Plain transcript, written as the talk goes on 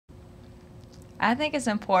I think it's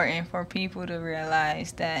important for people to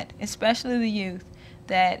realize that, especially the youth,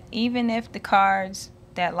 that even if the cards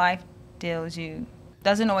that life deals you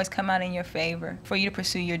doesn't always come out in your favor, for you to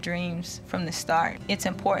pursue your dreams from the start. It's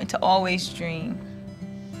important to always dream.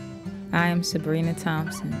 I am Sabrina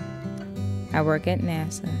Thompson. I work at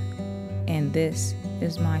NASA, and this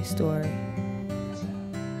is my story.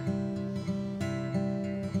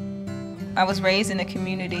 I was raised in a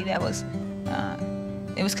community that was,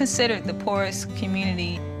 it was considered the poorest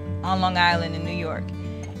community on Long Island in New York.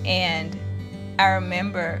 And I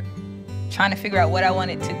remember trying to figure out what I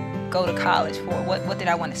wanted to go to college for. What did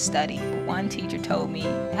I want to study? One teacher told me,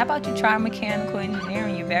 how about you try mechanical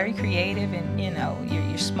engineering? You're very creative and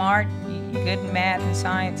you're smart, you're good in math and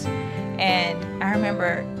science. And I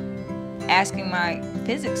remember asking my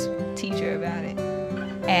physics teacher about it.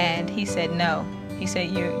 And he said no. He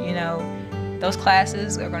said, you know, those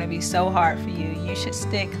classes are going to be so hard for you. You should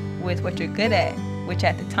stick with what you're good at, which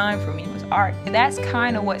at the time for me was art. And that's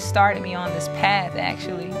kind of what started me on this path,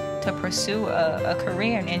 actually, to pursue a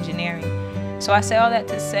career in engineering. So I say all that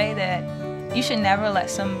to say that you should never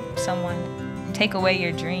let someone take away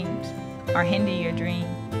your dreams or hinder your dream.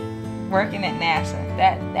 Working at NASA,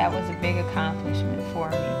 that was a big accomplishment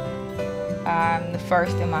for me. I'm the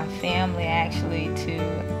first in my family, actually, to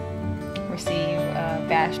receive a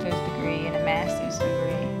bachelor's degree and a master's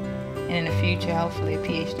degree, and in the future, hopefully, a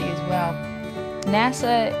PhD as well.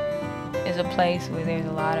 NASA is a place where there's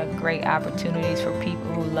a lot of great opportunities for people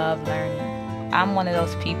who love learning. I'm one of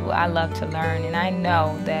those people. I love to learn, and I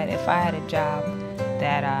know that if I had a job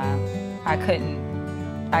that I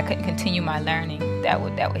couldn't continue my learning, that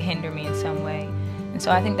would hinder me in some way. And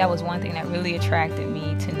so I think that was one thing that really attracted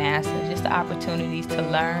me to NASA, just the opportunities to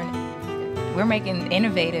learn. We're making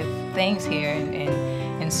innovative things here,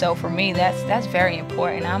 and so for me, that's very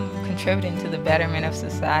important. I'm contributing to the betterment of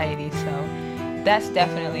society, so that's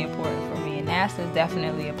definitely important for me, and NASA is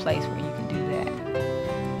definitely a place where you can do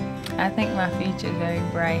that. I think my future is very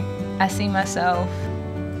bright. I see myself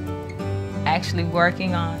actually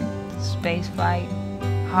working on spaceflight,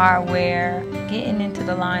 hardware, getting into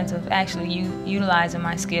the lines of actually utilizing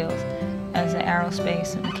my skills as an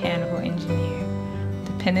aerospace and mechanical engineer.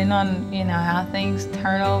 Depending on how things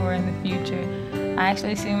turn over in the future, I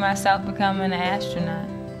actually see myself becoming an astronaut,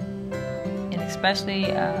 and especially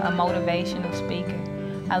a motivational speaker.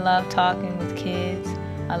 I love talking with kids.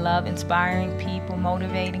 I love inspiring people,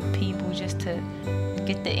 motivating people just to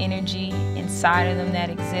get the energy inside of them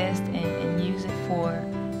that exists and use it for,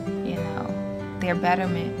 their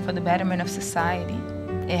betterment, for the betterment of society.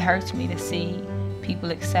 It hurts me to see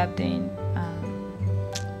people accepting,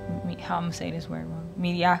 how I'm gonna say this word wrong,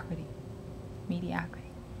 mediocrity.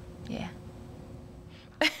 Mediocrity, yeah.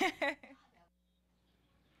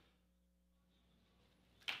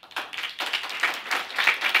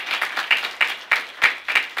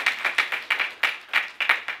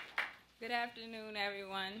 Good afternoon,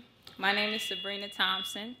 everyone. My name is Sabrina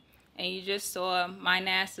Thompson, and you just saw my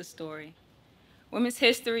NASA story. Women's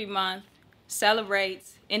History Month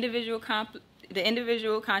celebrates the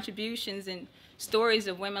individual contributions and stories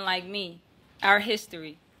of women like me, our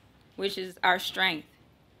history, which is our strength.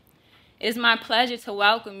 It is my pleasure to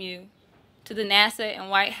welcome you to the NASA and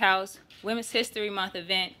White House Women's History Month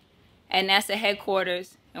event at NASA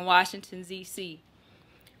headquarters in Washington, D.C.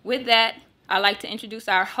 With that, I'd like to introduce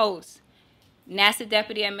our host, NASA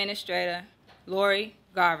Deputy Administrator Lori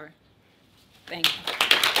Garver. Thank you.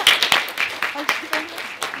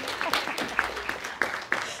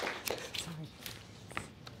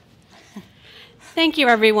 Thank you,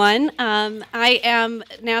 everyone. I am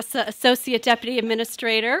NASA Associate Deputy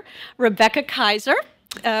Administrator Rebecca Kaiser,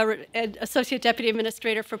 Associate Deputy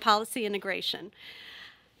Administrator for Policy Integration.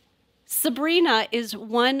 Sabrina is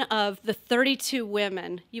one of the 32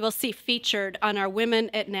 women you will see featured on our Women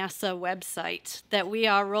at NASA website that we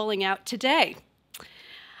are rolling out today.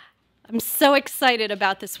 I'm so excited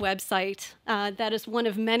about this website. That is one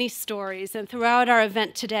of many stories, and throughout our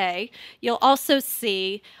event today, you'll also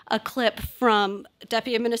see a clip from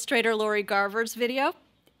Deputy Administrator Lori Garver's video,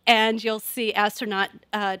 and you'll see astronaut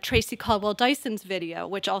Tracy Caldwell-Dyson's video,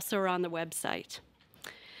 which also are on the website.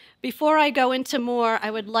 Before I go into more,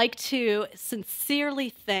 I would like to sincerely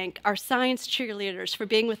thank our science cheerleaders for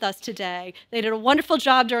being with us today. They did a wonderful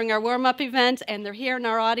job during our warm-up event, and they're here in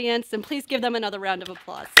our audience, and please give them another round of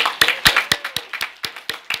applause.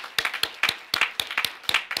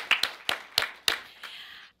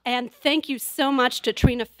 And thank you so much to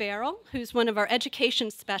Trina Farrell, who's one of our education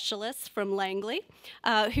specialists from Langley,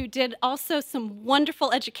 who did also some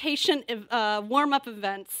wonderful education warm-up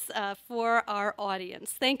events for our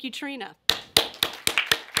audience. Thank you, Trina.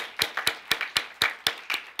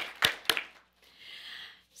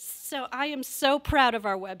 So I am so proud of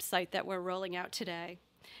our website that we're rolling out today.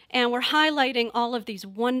 And we're highlighting all of these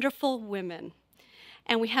wonderful women.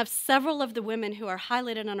 And we have several of the women who are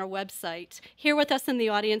highlighted on our website here with us in the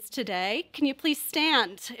audience today. Can you please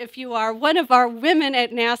stand if you are one of our Women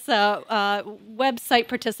at NASA website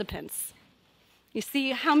participants? You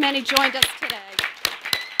see how many joined us today.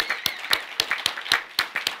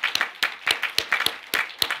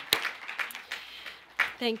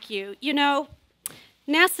 Thank you. You know,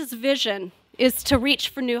 NASA's vision is to reach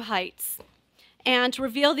for new heights and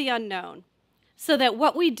reveal the unknown so that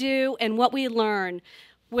what we do and what we learn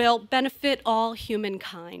will benefit all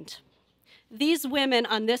humankind. These women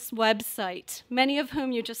on this website, many of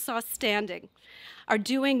whom you just saw standing, are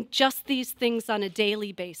doing just these things on a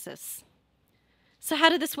daily basis. So how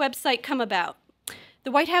did this website come about?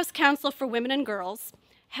 The White House Council for Women and Girls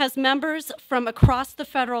has members from across the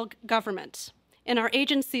federal government, and our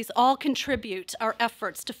agencies all contribute our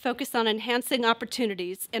efforts to focus on enhancing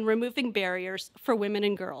opportunities and removing barriers for women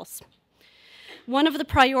and girls. One of the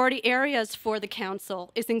priority areas for the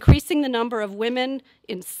Council is increasing the number of women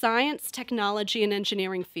in science, technology, and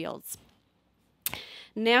engineering fields.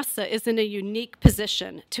 NASA is in a unique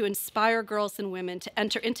position to inspire girls and women to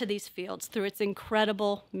enter into these fields through its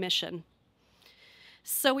incredible mission.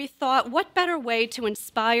 So we thought, what better way to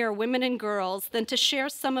inspire women and girls than to share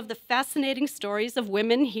some of the fascinating stories of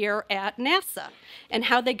women here at NASA and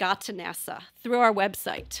how they got to NASA through our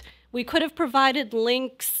website. We could have provided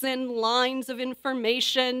links and lines of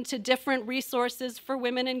information to different resources for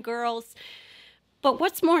women and girls, but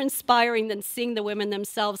what's more inspiring than seeing the women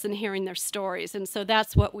themselves and hearing their stories? And so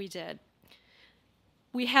that's what we did.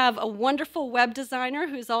 We have a wonderful web designer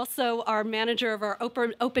who's also our manager of our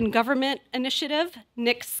Open Government Initiative,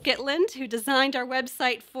 Nick Skitland, who designed our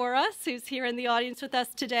website for us, who's here in the audience with us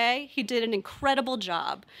today. He did an incredible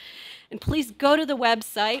job. And please go to the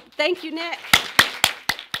website. Thank you, Nick.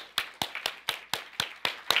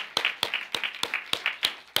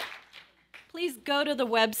 Please go to the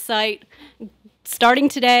website. Starting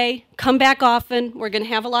today, come back often. We're going to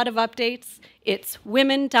have a lot of updates. It's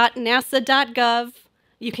women.nasa.gov.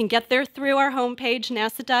 You can get there through our homepage,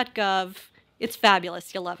 nasa.gov. It's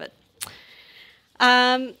fabulous. You'll love it.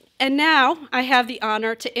 And now I have the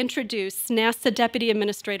honor to introduce NASA Deputy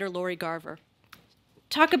Administrator Lori Garver.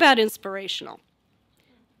 Talk about inspirational.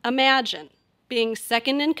 Imagine being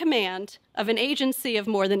second in command of an agency of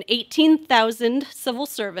more than 18,000 civil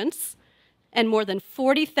servants and more than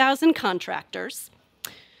 40,000 contractors.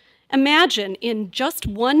 Imagine in just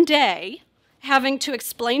one day having to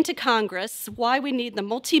explain to Congress why we need the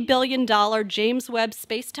multi-billion-dollar James Webb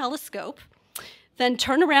Space Telescope, then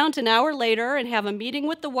turn around an hour later and have a meeting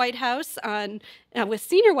with the White House on, with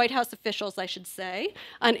senior White House officials, I should say,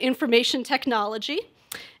 on information technology,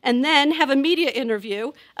 and then have a media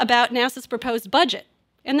interview about NASA's proposed budget.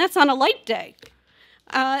 And that's on a light day.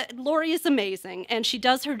 Lori is amazing, and she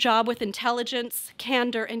does her job with intelligence,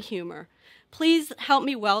 candor, and humor. Please help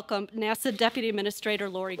me welcome NASA Deputy Administrator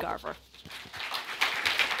Lori Garver.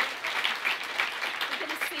 We're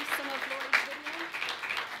going to see some of Lori's video.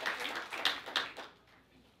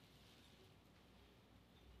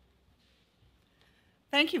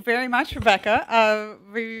 Thank you very much, Rebecca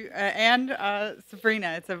and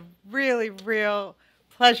Sabrina. It's a real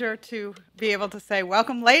pleasure to be able to say,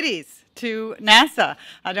 welcome, ladies, to NASA.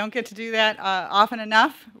 I don't get to do that often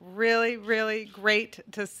enough. Really great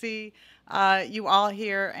to see you all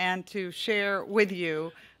here and to share with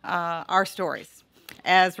you our stories.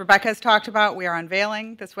 As Rebecca has talked about, we are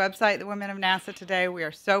unveiling this website, the Women of NASA, today. We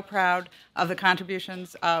are so proud of the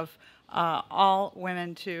contributions of all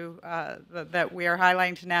women that we are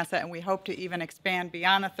highlighting to NASA, and we hope to even expand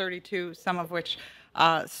beyond the 32, some of which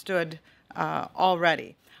stood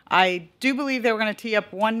already. I do believe they were going to tee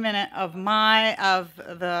up 1 minute of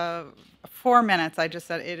the 4 minutes. I just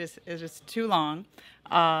said it is too long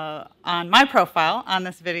on my profile on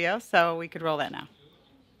this video, so we could roll that now.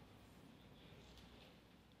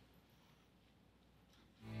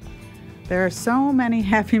 There are so many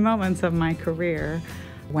happy moments of my career.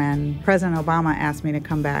 When President Obama asked me to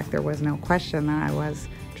come back, there was no question that I was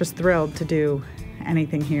just thrilled to do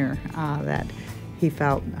anything here that he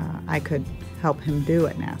felt I could help him do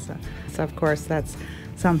at NASA. So of course that's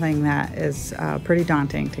something that is pretty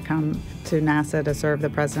daunting, to come to NASA to serve the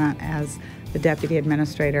President as the Deputy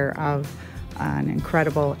Administrator of an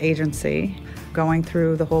incredible agency. Going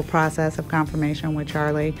through the whole process of confirmation with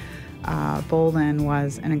Charlie Bolden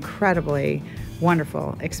was an incredibly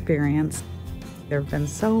wonderful experience. There have been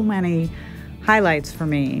so many highlights for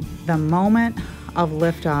me. The moment of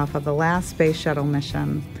liftoff of the last space shuttle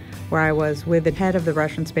mission where I was with the head of the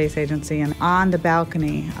Russian Space Agency, and on the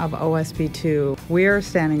balcony of OSB-2, we're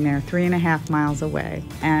standing there 3.5 miles away.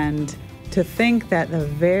 And to think that the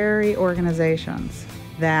very organizations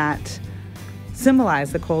that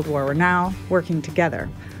symbolize the Cold War were now working together.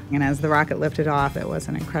 And as the rocket lifted off, it was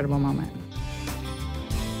an incredible moment.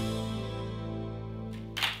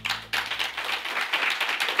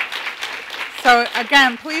 So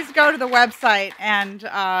again, please go to the website and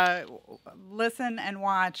listen and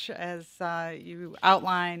watch as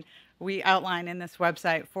we outline in this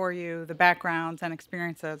website for you the backgrounds and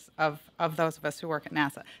experiences of those of us who work at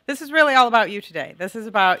NASA. This is really all about you today. This is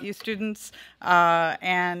about you students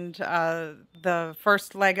and the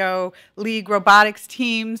first LEGO League robotics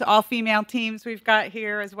teams, all female teams we've got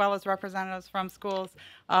here, as well as representatives from schools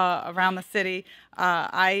around the city.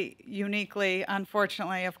 I uniquely,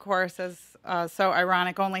 unfortunately, of course, as so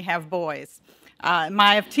ironic, only have boys.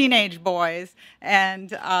 I have teenage boys, and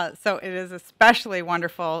so it is especially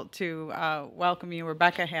wonderful to welcome you.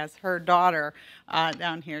 Rebecca has her daughter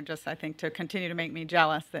down here, just I think to continue to make me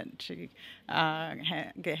jealous that she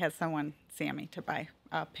has someone, Sammy, to buy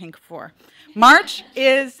pink for. March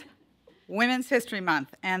is Women's History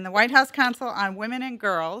Month, and the White House Council on Women and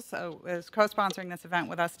Girls is co-sponsoring this event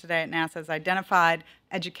with us today at NASA, has identified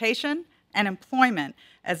education and employment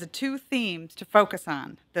as the two themes to focus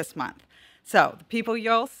on this month. So the people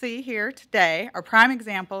you'll see here today are prime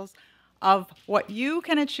examples of what you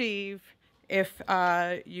can achieve if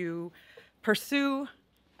you pursue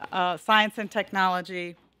science and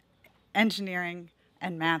technology, engineering,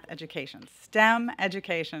 and math education. STEM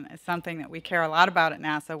education is something that we care a lot about at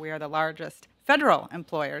NASA. We are the largest federal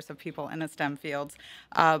employers of people in the STEM fields.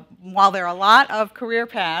 While there are a lot of career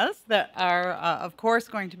paths that are, of course,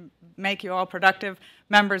 going to make you all productive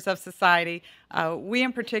members of society, we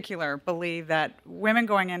in particular believe that women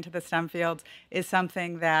going into the STEM fields is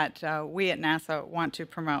something that we at NASA want to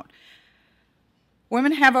promote.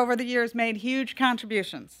 Women have over the years made huge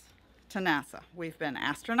contributions to NASA. We've been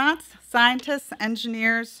astronauts, scientists,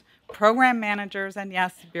 engineers, program managers, and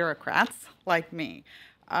yes, bureaucrats like me.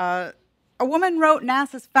 A woman wrote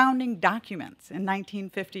NASA's founding documents in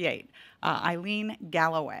 1958, Eileen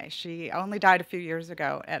Galloway. She only died a few years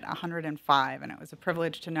ago at 105, and it was a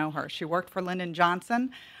privilege to know her. She worked for Lyndon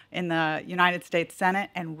Johnson in the United States Senate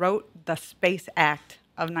and wrote the Space Act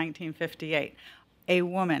of 1958. A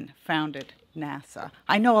woman founded NASA.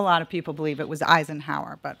 I know a lot of people believe it was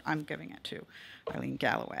Eisenhower, but I'm giving it to Eileen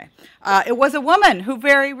Galloway. It was a woman who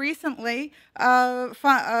very recently,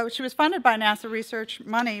 she was funded by NASA research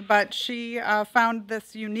money, but she found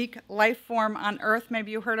this unique life form on Earth,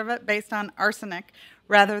 maybe you heard of it, based on arsenic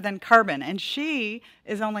rather than carbon, and she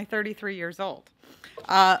is only 33 years old.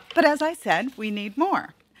 But as I said, we need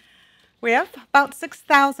more. We have about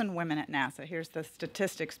 6,000 women at NASA. Here's the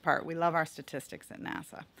statistics part. We love our statistics at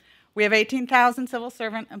NASA. We have 18,000 civil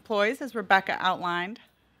servant employees, as Rebecca outlined.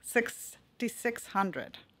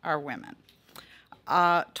 6,600 are women.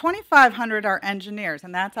 2,500 are engineers,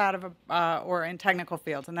 and that's out of, or in technical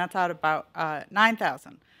fields, and that's out of about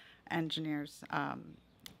 9,000 engineers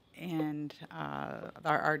in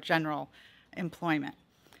our general employment.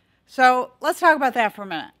 So let's talk about that for a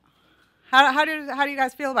minute. How do you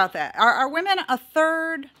guys feel about that? Are women a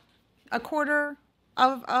third, a quarter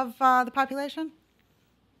of the population?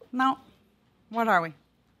 No. What are we?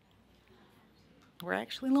 We're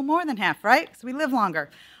actually a little more than half, right? Because we live longer.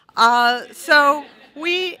 So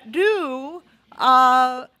we do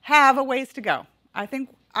have a ways to go. I think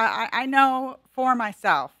I know for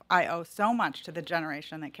myself, I owe so much to the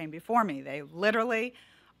generation that came before me. They literally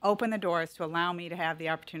opened the doors to allow me to have the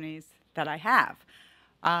opportunities that I have.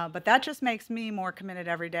 But that just makes me more committed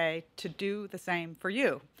every day to do the same for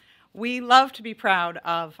you. We love to be proud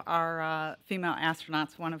of our female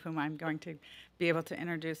astronauts, one of whom I'm going to be able to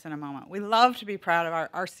introduce in a moment. We love to be proud of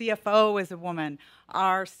our CFO is a woman,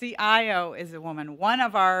 our CIO is a woman, one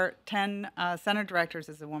of our 10 center directors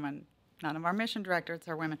is a woman, none of our mission directors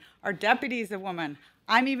are women, our deputy is a woman.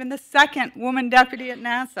 I'm even the second woman deputy at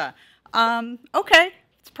NASA. Okay,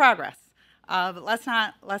 it's progress. But let's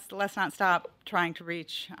not stop trying to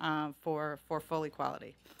reach for full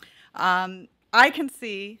equality. I can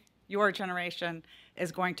see your generation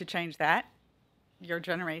is going to change that. Your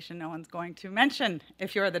generation, no one's going to mention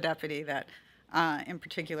if you're the deputy that, in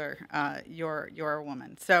particular, you're a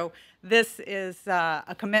woman. So this is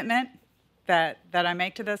a commitment that I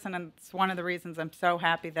make to this, and it's one of the reasons I'm so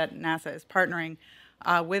happy that NASA is partnering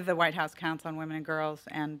with the White House Council on Women and Girls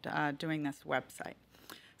and doing this website.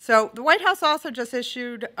 So the White House also just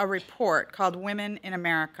issued a report called Women in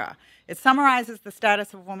America. It summarizes the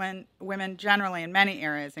status of women generally in many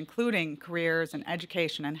areas, including careers and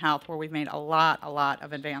education and health, where we've made a lot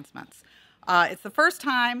of advancements. It's the first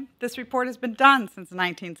time this report has been done since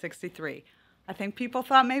 1963. I think people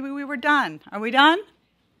thought maybe we were done. Are we done?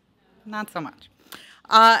 Not so much.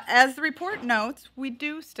 As the report notes, we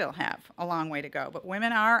do still have a long way to go, but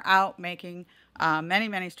women are out making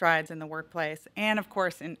many strides in the workplace and, of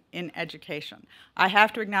course, in education. I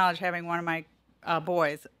have to acknowledge, having one of my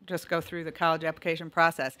boys just go through the college application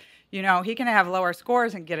process. You know, he can have lower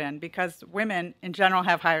scores and get in because women in general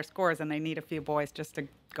have higher scores and they need a few boys just to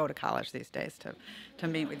go to college these days to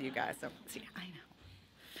meet with you guys. So, see, I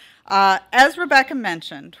know. As Rebecca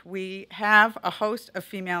mentioned, we have a host of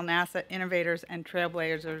female NASA innovators and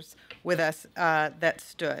trailblazers with us that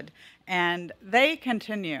stood. And they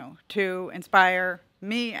continue to inspire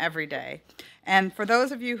me every day. And for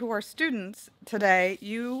those of you who are students today,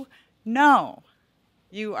 you know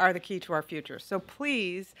you are the key to our future. So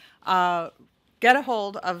please get a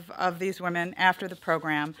hold of these women after the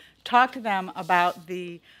program. Talk to them about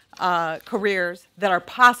the careers that are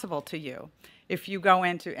possible to you if you go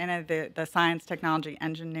into any of the science, technology,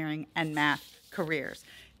 engineering, and math careers.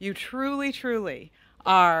 You truly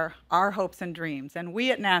are our hopes and dreams. And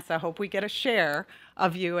we at NASA hope we get a share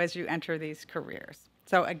of you as you enter these careers.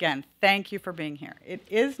 So again, thank you for being here. It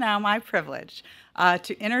is now my privilege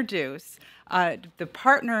to introduce the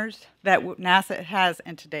partners that NASA has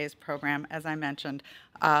in today's program, as I mentioned,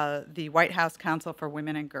 the White House Council for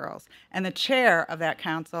Women and Girls. And the chair of that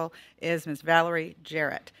council is Ms. Valerie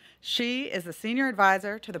Jarrett. She is the senior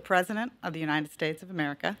advisor to the President of the United States of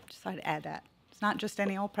America. Just thought I'd add that. It's not just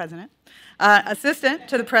any old president. Assistant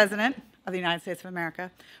to the President of the United States of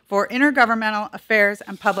America for Intergovernmental Affairs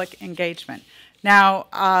and Public Engagement.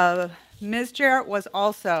 Now, Ms. Jarrett was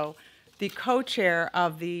also the co-chair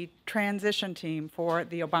of the transition team for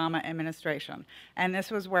the Obama administration. And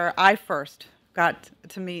this was where I first got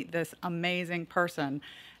to meet this amazing person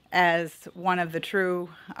as one of the true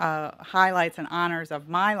highlights and honors of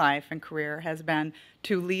my life and career has been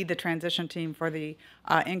to lead the transition team for the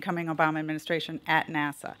incoming Obama administration at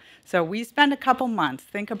NASA. So we spend a couple months.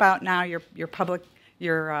 Think about now your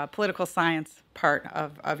political science part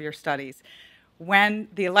of your studies. When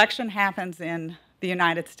the election happens in the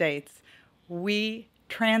United States, we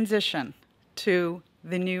transition to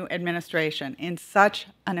the new administration in such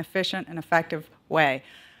an efficient and effective way.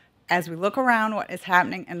 As we look around what is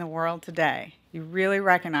happening in the world today, you really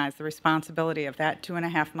recognize the responsibility of that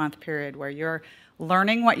 2.5-month period where you're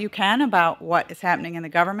learning what you can about what is happening in the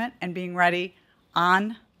government and being ready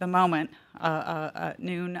on the moment,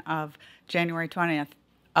 noon of January 20th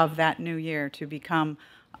of that new year to become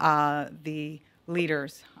the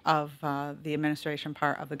leaders of the administration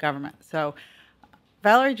part of the government. So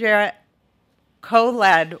Valerie Jarrett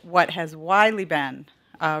co-led what has widely been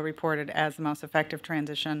reported as the most effective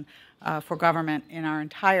transition for government in our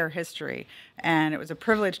entire history. And it was a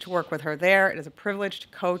privilege to work with her there. It is a privilege to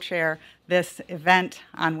co-chair this event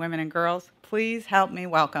on women and girls. Please help me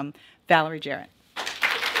welcome Valerie Jarrett.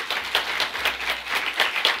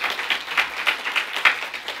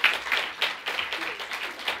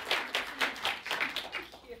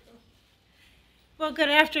 Well, good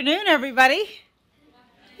afternoon, everybody.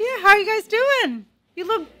 Yeah, how are you guys doing? You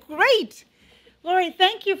look great. Lori,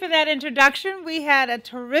 thank you for that introduction. We had a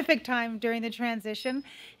terrific time during the transition,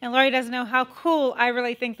 and Lori doesn't know how cool I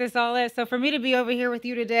really think this all is. So for me to be over here with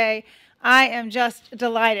you today, I am just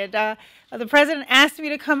delighted. The president asked me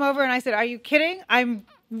to come over, and I said, are you kidding? I'm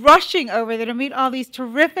rushing over there to meet all these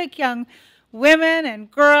terrific young women and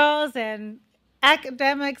girls and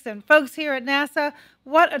academics and folks here at NASA.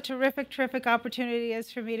 What a terrific opportunity it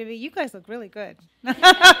is for me to be. You guys look really good.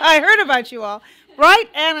 I heard about you all, right?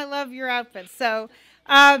 And I love your outfits. So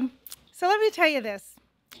let me tell you this.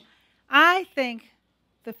 I think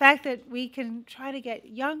the fact that we can try to get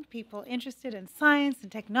young people interested in science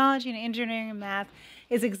and technology and engineering and math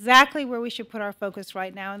is exactly where we should put our focus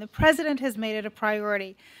right now. And the president has made it a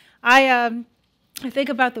priority. I think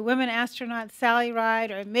about the women astronauts, Sally Ride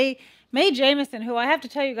or Mae Jemison, who I have to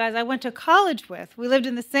tell you guys I went to college with. We lived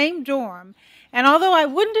in the same dorm. And although I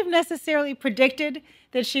wouldn't have necessarily predicted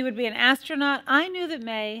that she would be an astronaut, I knew that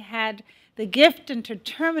Mae had the gift and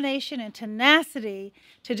determination and tenacity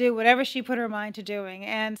to do whatever she put her mind to doing.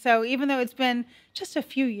 And so even though it's been just a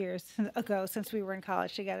few years ago since we were in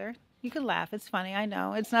college together, you could laugh. It's funny, I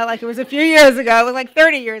know. It's not like it was a few years ago. It was like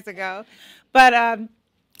 30 years ago. But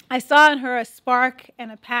I saw in her a spark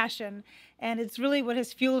and a passion. And it's really what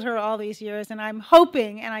has fueled her all these years. And I'm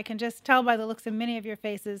hoping, and I can just tell by the looks in many of your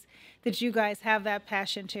faces, that you guys have that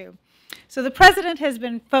passion too. So the president has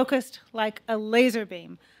been focused like a laser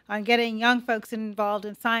beam on getting young folks involved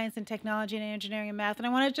in science and technology and engineering and math. And I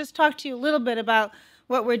want to just talk to you a little bit about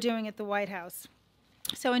what we're doing at the White House.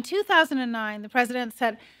 So in 2009, the president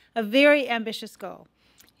set a very ambitious goal.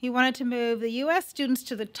 He wanted to move the U.S. students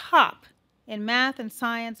to the top in math and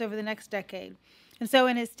science over the next decade. And so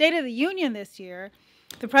in his State of the Union this year,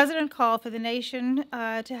 the president called for the nation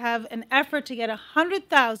to have an effort to get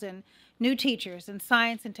 100,000 new teachers in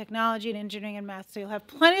science and technology and engineering and math. So you'll have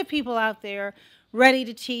plenty of people out there ready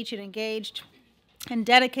to teach and engaged and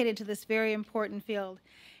dedicated to this very important field.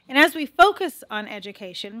 And as we focus on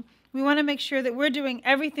education, we want to make sure that we're doing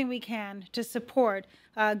everything we can to support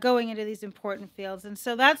going into these important fields. And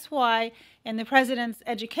so that's why in the president's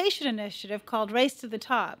education initiative called Race to the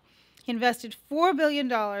Top, he invested $4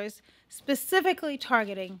 billion specifically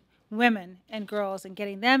targeting women and girls and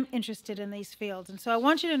getting them interested in these fields. And so I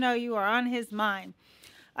want you to know you are on his mind.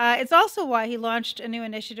 It's also why he launched a new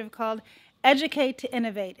initiative called Educate to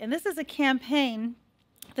Innovate. And this is a campaign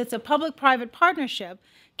that's a public-private partnership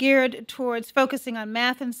geared towards focusing on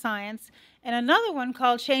math and science, and another one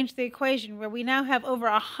called Change the Equation, where we now have over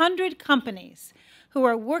 100 companies who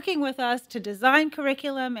are working with us to design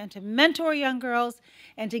curriculum and to mentor young girls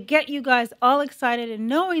and to get you guys all excited and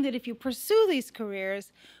knowing that if you pursue these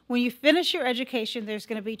careers, when you finish your education, there's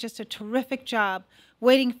going to be just a terrific job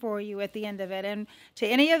waiting for you at the end of it. And to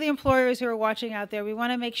any of the employers who are watching out there, we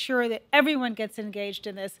want to make sure that everyone gets engaged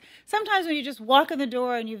in this. Sometimes when you just walk in the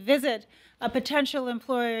door and you visit a potential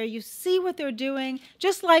employer, you see what they're doing,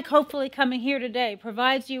 just like hopefully coming here today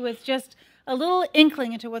provides you with just a little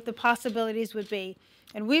inkling into what the possibilities would be.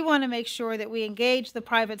 And we want to make sure that we engage the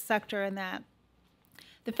private sector in that.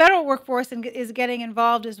 The federal workforce is getting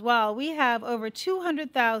involved as well. We have over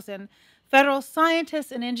 200,000 federal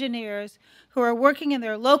scientists and engineers who are working in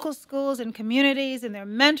their local schools and communities, and they're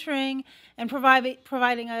mentoring and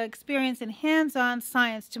providing an experience in hands-on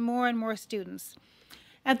science to more and more students.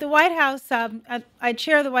 At the White House, I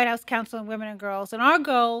chair the White House Council on Women and Girls, and our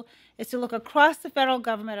goal is to look across the federal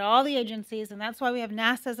government at all the agencies, and that's why we have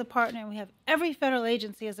NASA as a partner, and we have every federal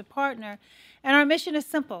agency as a partner. And our mission is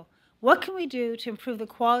simple. What can we do to improve the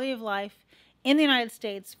quality of life in the United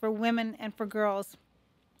States for women and for girls?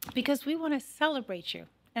 Because we want to celebrate you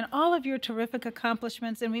and all of your terrific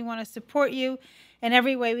accomplishments, and we want to support you in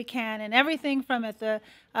every way we can. And everything from at the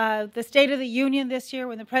State of the Union this year,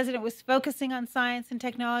 when the president was focusing on science and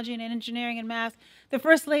technology and engineering and math, the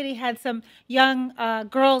First Lady had some young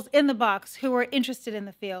girls in the box who were interested in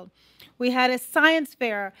the field. We had a science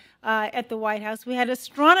fair at the White House. We had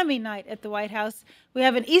astronomy night at the White House. We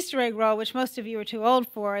have an Easter egg roll, which most of you are too old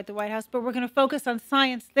for at the White House, but we're going to focus on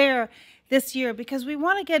science there this year because we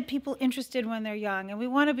want to get people interested when they're young, and we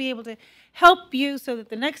want to be able to help you so that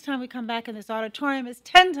the next time we come back in this auditorium is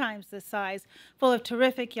 10 times this size, full of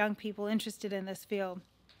terrific young people interested in this field.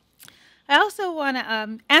 I also want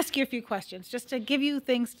to ask you a few questions, just to give you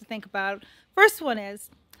things to think about. First one is,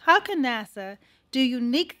 how can NASA do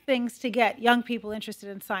unique things to get young people interested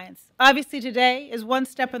in science? Obviously today is one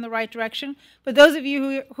step in the right direction, but those of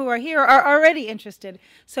you who are here are already interested.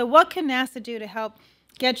 So what can NASA do to help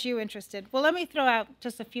get you interested? Well, let me throw out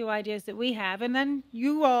just a few ideas that we have, and then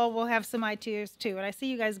you all will have some ideas too. And I see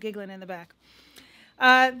you guys giggling in the back.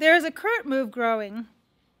 There's a current move growing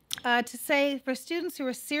to say for students who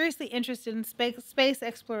are seriously interested in space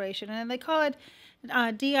exploration, and they call it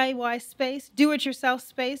DIY space, do-it-yourself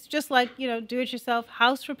space, just like, do-it-yourself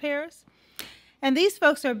house repairs. And these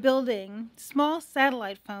folks are building small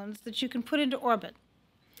satellite phones that you can put into orbit.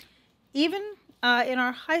 Even in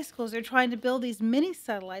our high schools, they're trying to build these mini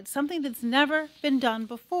satellites, something that's never been done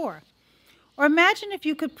before. Or imagine if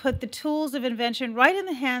you could put the tools of invention right in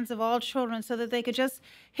the hands of all children so that they could just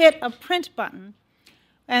hit a print button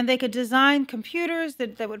and they could design computers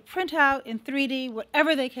that would print out in 3D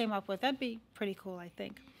whatever they came up with. That'd be pretty cool, I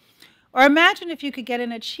think. Or imagine if you could get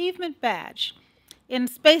an achievement badge in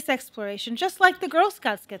space exploration, just like the Girl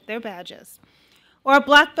Scouts get their badges. Or a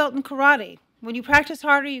black belt in karate. When you practice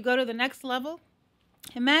harder, you go to the next level.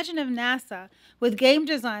 Imagine if NASA, with game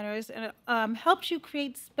designers, helped you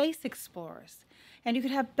create space explorers. And you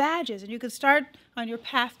could have badges, and you could start on your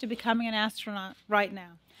path to becoming an astronaut right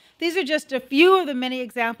now. These are just a few of the many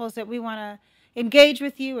examples that we want to engage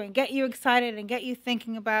with you and get you excited and get you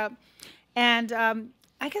thinking about. And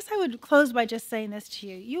I guess I would close by just saying this to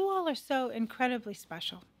you. You all are so incredibly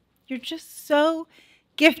special. You're just so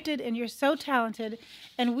gifted and you're so talented,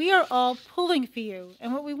 and we are all pulling for you.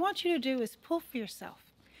 And what we want you to do is pull for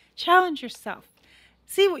yourself. Challenge yourself.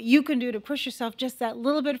 see what you can do to push yourself just that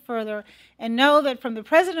little bit further, and know that from the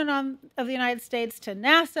President of the United States to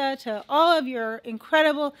NASA to all of your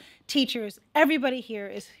incredible teachers, everybody here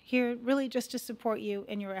is here really just to support you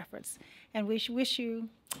in your efforts. And we wish you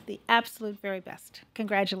the absolute very best.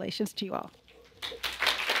 Congratulations to you all.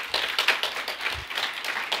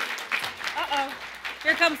 Uh-oh.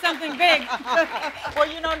 Here comes something big.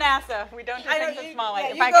 Well, you know NASA. We don't do things in small ways.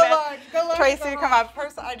 Yeah, If you I go could large, go large, Tracy, go come large. up.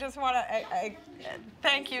 First, I just want to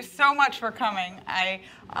thank you so much for coming. I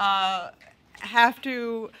have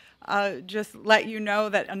to just let you know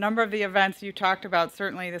that a number of the events you talked about,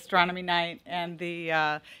 certainly the Astronomy Night and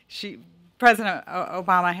the President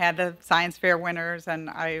Obama had the science fair winners, and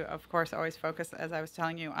I, of course, always focus, as I was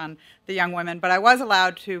telling you, on the young women. But I was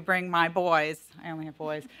allowed to bring my boys, I only have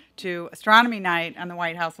boys, to Astronomy Night on the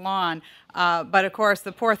White House lawn. But, of course,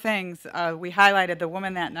 the poor things, we highlighted the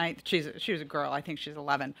woman that night, she was a girl, I think she's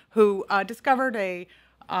 11, who discovered a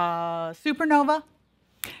supernova.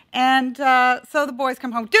 And so the boys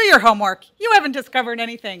come home, do your homework. You haven't discovered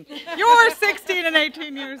anything. You're 16 and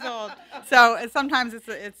 18 years old. So sometimes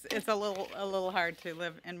it's a little hard to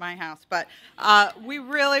live in my house. But we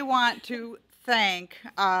really want to thank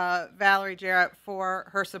Valerie Jarrett for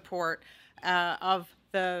her support of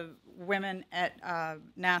the Women at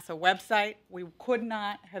NASA website. We could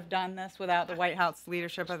not have done this without the White House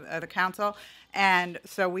leadership of the council. And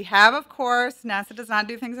so we have, of course, NASA does not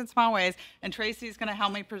do things in small ways, and Tracy's going to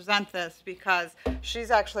help me present this because she's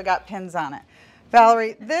actually got pins on it.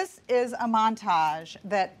 Valerie, this is a montage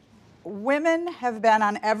that women have been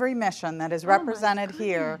on every mission that is represented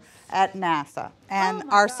here at NASA. And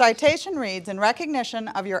our citation reads, in recognition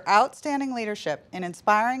of your outstanding leadership in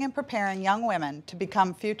inspiring and preparing young women to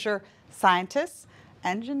become future scientists,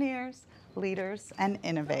 engineers, leaders, and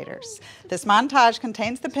innovators. This montage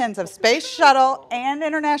contains the pins of Space Shuttle and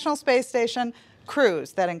International Space Station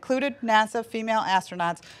crews that included NASA female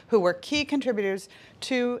astronauts who were key contributors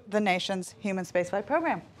to the nation's human spaceflight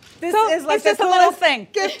program. This So is like it's just the a little coolest thing.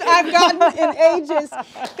 gift I've gotten in ages.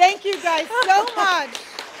 Thank you guys so much.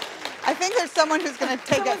 I think there's someone who's going to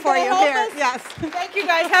take it Someone's for gonna you help here. us? Yes. Thank you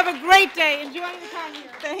guys. Have a great day. Enjoy your time here.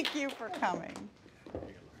 Thank you for coming.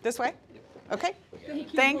 This way? Okay.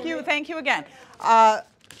 Thank you again.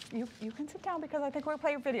 You can sit down because I think we'll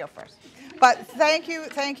play your video first. But thank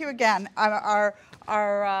you again.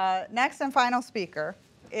 Our next and final speaker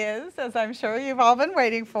is, as I'm sure you've all been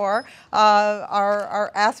waiting for,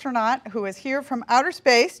 our astronaut who is here from outer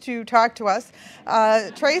space to talk to us.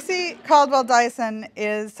 Tracy Caldwell Dyson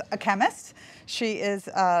is a chemist. She is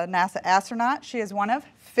a NASA astronaut. She is one of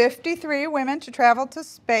 53 women to travel to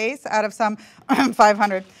space out of some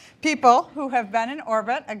 500 people who have been in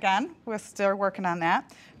orbit. Again, we're still working on that.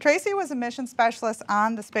 Tracy was a mission specialist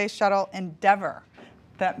on the Space Shuttle Endeavour.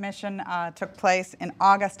 That mission took place in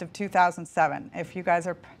August of 2007. If you guys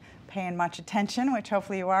are paying much attention, which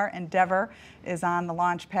hopefully you are, Endeavour is on the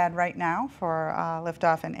launch pad right now for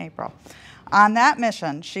liftoff in April. On that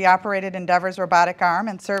mission, she operated Endeavour's robotic arm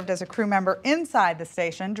and served as a crew member inside the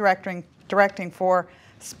station, directing 4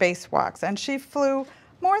 spacewalks. And she flew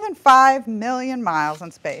more than 5 million miles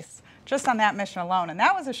in space just on that mission alone. And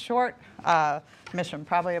that was a short mission,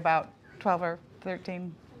 probably about 12 or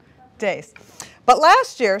 13 days. But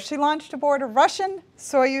last year, she launched aboard a Russian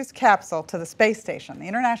Soyuz capsule to the space station, the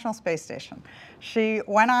International Space Station. She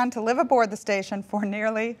went on to live aboard the station for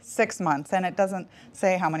nearly 6 months, and it doesn't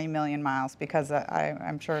say how many million miles because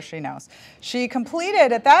I'm sure she knows. She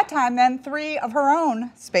completed, at that time, then 3 of her own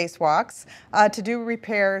spacewalks to do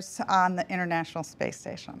repairs on the International Space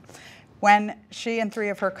Station. When she and 3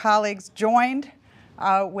 of her colleagues joined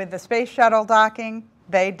with the Space Shuttle docking,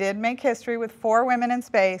 they did make history with 4 women in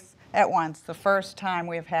space at once, the first time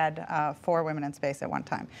we've had 4 women in space at one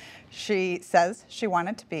time. She says she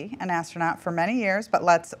wanted to be an astronaut for many years, but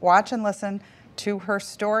let's watch and listen to her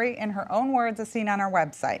story in her own words as seen on our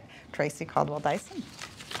website. Tracy Caldwell Dyson.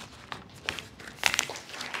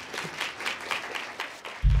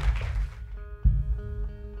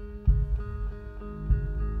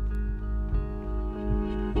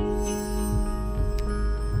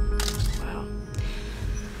 Wow.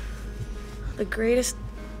 The greatest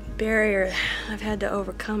barrier I've had to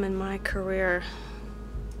overcome in my career.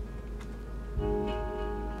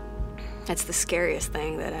 That's the scariest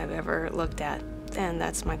thing that I've ever looked at, and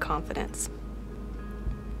that's my confidence.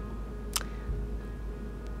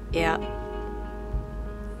 Yeah.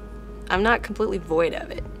 I'm not completely void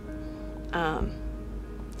of it.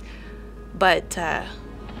 But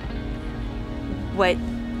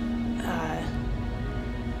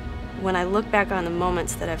when I look back on the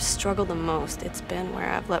moments that I've struggled the most, it's been where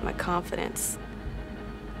I've let my confidence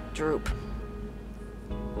droop.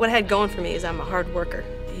 what I had going for me is I'm a hard worker.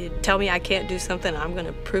 You tell me I can't do something, I'm going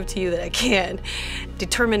to prove to you that I can.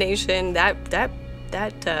 Determination, that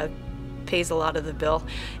pays a lot of the bill,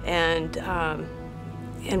 and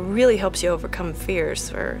really helps you overcome fears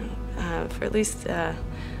for at least a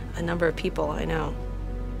number of people I know.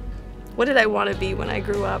 What did I want to be when I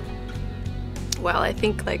grew up? Well, I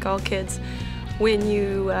think like all kids, when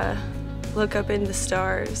you look up in the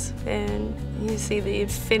stars and you see the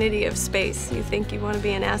infinity of space, you think you want to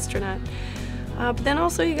be an astronaut. But then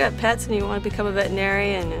also you got pets and you want to become a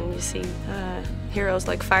veterinarian, and you see heroes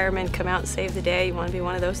like firemen come out and save the day, you want to be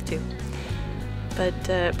one of those too. But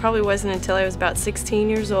it probably wasn't until I was about 16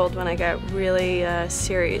 years old when I got really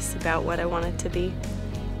serious about what I wanted to be.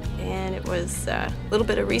 And it was a little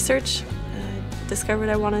bit of research. Discovered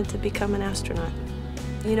I wanted to become an astronaut.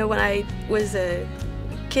 You know, when I was a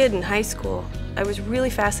kid in high school, I was really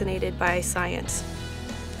fascinated by science.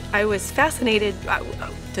 I was fascinated,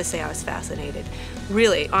 to say I was fascinated,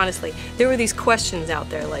 really, honestly. There were these questions out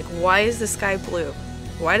there like, why is the sky blue?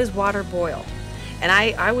 Why does water boil? And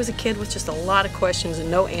I was a kid with just a lot of questions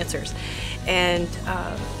and no answers. And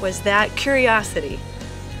was that curiosity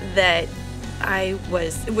that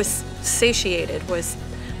was satiated, was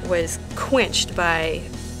quenched by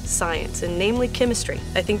science, and namely chemistry.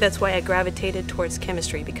 I think that's why I gravitated towards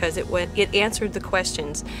chemistry, because it answered the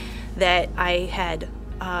questions that I had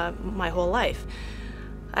my whole life.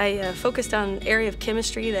 I focused on an area of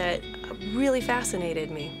chemistry that really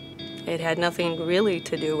fascinated me. It had nothing really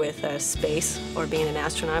to do with space or being an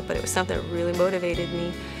astronaut, but it was something that really motivated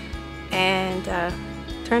me, and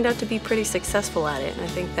turned out to be pretty successful at it. And I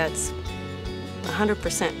think that's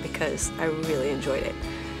 100% because I really enjoyed it.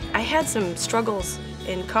 I had some struggles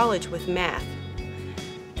in college with math,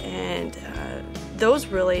 and those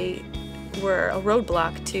really were a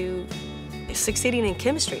roadblock to succeeding in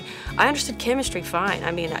chemistry. I understood chemistry fine.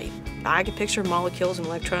 I mean, I could picture molecules and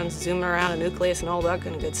electrons zooming around a nucleus and all that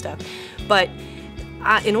kind of good stuff. But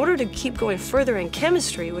in order to keep going further in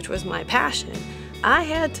chemistry, which was my passion, I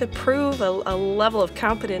had to prove a level of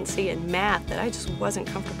competency in math that I just wasn't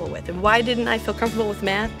comfortable with. And why didn't I feel comfortable with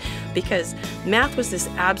math? Because math was this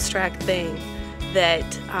abstract thing that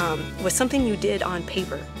was something you did on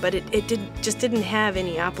paper, but it just didn't have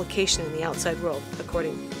any application in the outside world,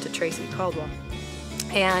 according to Tracy Caldwell.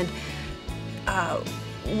 And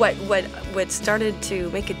what started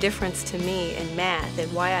to make a difference to me in math,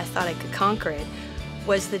 and why I thought I could conquer it,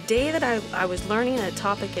 was the day that I was learning a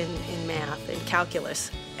topic in math, in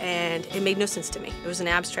calculus, and it made no sense to me. It was an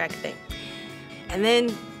abstract thing. And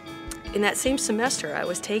then in that same semester, I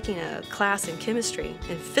was taking a class in chemistry,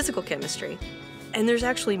 in physical chemistry, and there's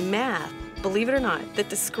actually math, believe it or not, that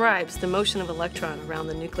describes the motion of an electron around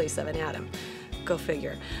the nucleus of an atom. Go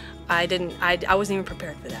figure. I wasn't even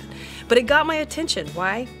prepared for that. But it got my attention.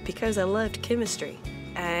 Why? Because I loved chemistry.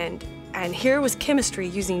 And here was chemistry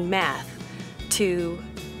using math to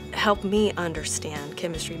help me understand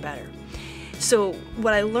chemistry better. So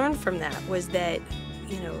what I learned from that was that,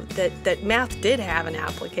 you know, that math did have an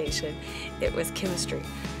application. It was chemistry.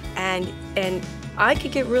 And I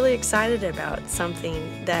could get really excited about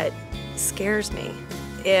something that scares me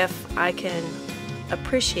if I can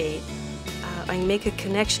appreciate and make a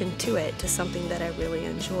connection to it, to something that I really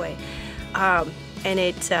enjoy. And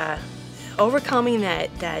it overcoming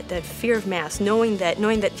that fear of math, knowing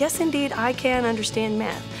that yes, indeed, I can understand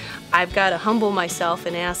math. I've got to humble myself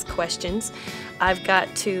and ask questions. I've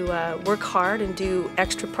got to work hard and do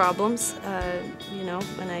extra problems, you know,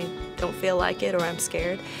 when I don't feel like it or I'm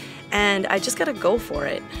scared. And I just got to go for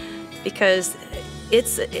it, because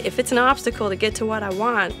if it's an obstacle to get to what I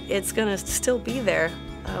want, it's going to still be there,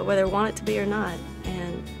 whether I want it to be or not.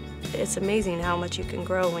 And it's amazing how much you can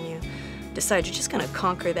grow when you decide you're just going to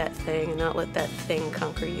conquer that thing and not let that thing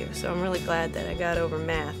conquer you. So I'm really glad that I got over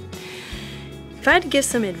math. If I had to give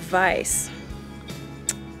some advice,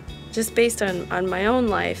 just based on my own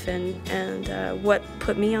life and what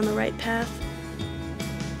put me on the right path,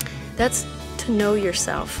 that's to know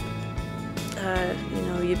yourself. You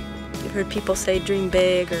know, you've heard people say dream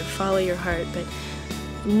big or follow your heart, but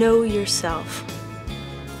know yourself.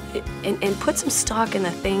 And put some stock in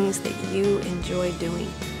the things that you enjoy doing,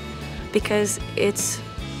 because it's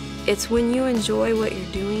when you enjoy what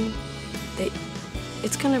you're doing that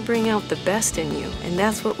it's going to bring out the best in you, and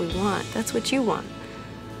that's what we want. That's what you want.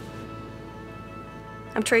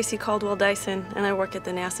 I'm Tracy Caldwell Dyson, and I work at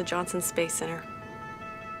the NASA Johnson Space Center.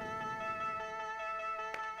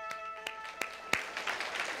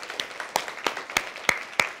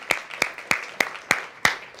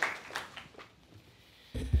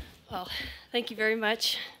 Well, thank you very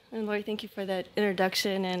much. And Lori, thank you for that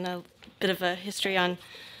introduction and a bit of a history on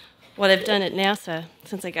what I've done at NASA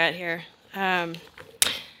since I got here. It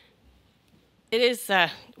is,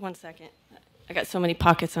 1 second. I got so many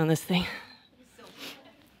pockets on this thing.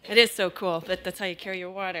 It is so cool, but that's how you carry your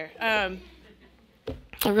water.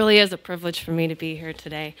 It really is a privilege for me to be here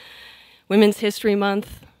today. Women's History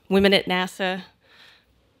Month, Women at NASA,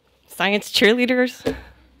 science cheerleaders,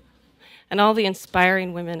 and all the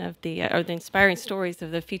inspiring women of the inspiring stories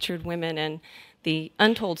of the featured women and the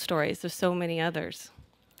untold stories of so many others.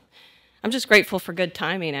 I'm just grateful for good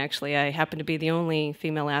timing, actually. I happen to be the only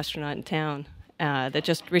female astronaut in town that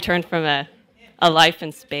just returned from a life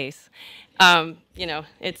in space. You know,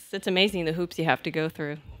 it's amazing the hoops you have to go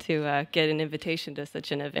through to get an invitation to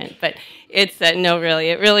such an event. But it's, no, really,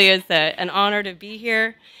 it really is an honor to be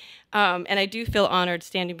here. And I do feel honored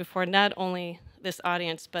standing before not only this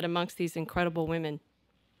audience, but amongst these incredible women.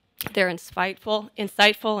 They're insightful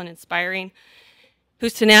and inspiring,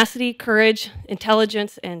 whose tenacity, courage,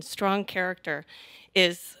 intelligence, and strong character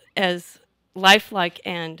is as lifelike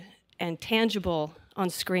and tangible on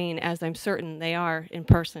screen as I'm certain they are in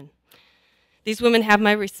person. These women have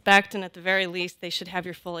my respect, and at the very least, they should have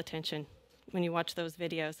your full attention when you watch those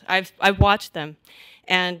videos. I've watched them,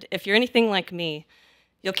 and if you're anything like me,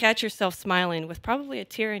 you'll catch yourself smiling with probably a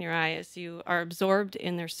tear in your eye as you are absorbed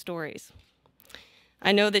in their stories.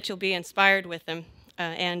 I know that you'll be inspired with them,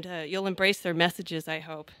 and you'll embrace their messages, I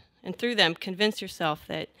hope, and through them, convince yourself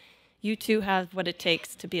that you too have what it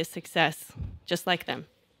takes to be a success, just like them.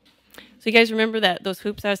 So you guys remember those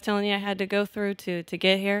hoops I was telling you I had to go through to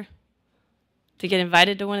get here? To get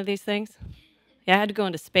invited to one of these things? Yeah, I had to go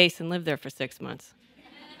into space and live there for 6 months.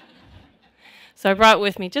 So I brought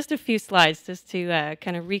with me just a few slides just to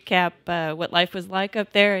kind of recap what life was like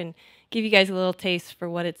up there and give you guys a little taste for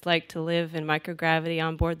what it's like to live in microgravity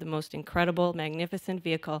on board the most incredible, magnificent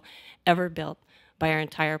vehicle ever built by our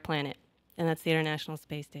entire planet, and that's the International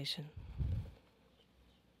Space Station.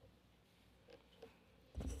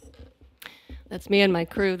 That's me and my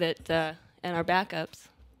crew and our backups.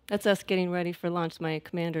 That's us getting ready for launch, my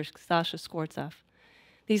commander, Sasha Skvortsov.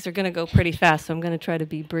 These are going to go pretty fast, so I'm going to try to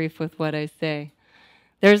be brief with what I say.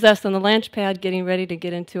 There's us on the launch pad getting ready to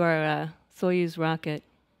get into our Soyuz rocket.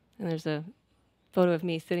 And there's a photo of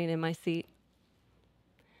me sitting in my seat.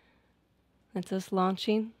 That's us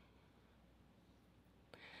launching.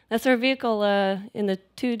 That's our vehicle in the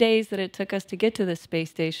 2 days that it took us to get to the space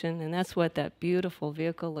station, and that's what that beautiful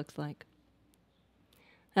vehicle looks like.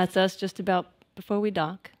 That's us just about before we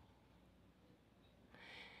dock.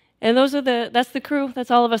 And that's the crew.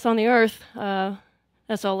 That's all of us on the Earth.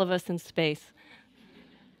 That's all of us in space.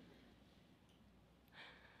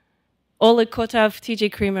 Oleg Kotov,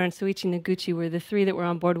 TJ Creamer, and Soichi Noguchi were the three that were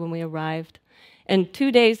on board when we arrived. And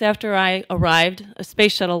 2 days after I arrived, a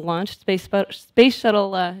space shuttle launched, Space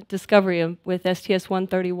Shuttle Discovery with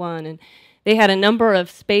STS-131. And they had a number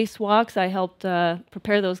of spacewalks. I helped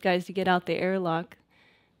prepare those guys to get out the airlock.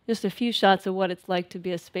 Just a few shots of what it's like to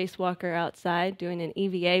be a spacewalker outside, doing an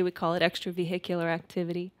EVA. We call it extravehicular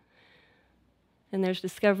activity. And there's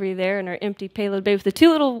Discovery there and our empty payload bay with the two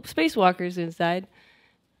little spacewalkers inside.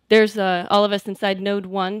 There's all of us inside Node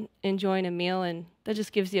 1 enjoying a meal, and that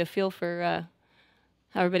just gives you a feel for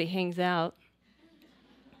how everybody hangs out.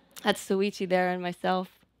 That's Soichi there and myself.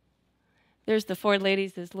 There's the four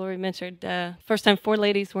ladies, as Lori mentioned. First time four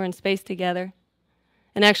ladies were in space together.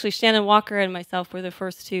 And actually, Shannon Walker and myself were the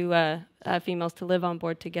first two females to live on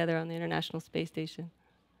board together on the International Space Station.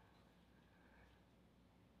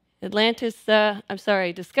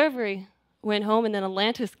 Discovery went home, and then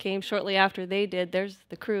Atlantis came shortly after they did. There's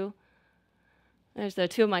the crew. There's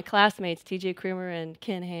two of my classmates, TJ Creamer and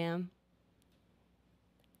Ken Ham.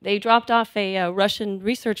 They dropped off a Russian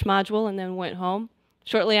research module and then went home.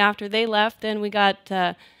 Shortly after they left, then we got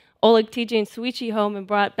Oleg, TJ, and Soichi home and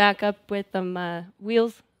brought back up with them Doug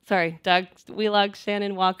Wheelog,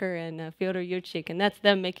 Shannon Walker, and Fyodor Yurchik, and that's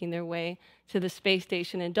them making their way to the space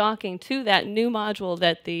station and docking to that new module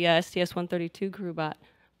that the STS-132 crew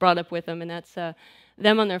brought up with them, and that's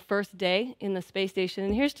them on their first day in the space station.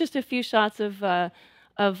 And here's just a few shots of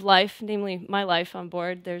life, namely my life on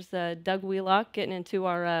board. There's Doug Wheelock getting into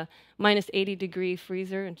our minus 80-degree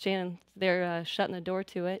freezer, and Shannon's there shutting the door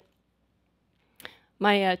to it.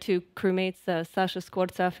 My two crewmates, Sasha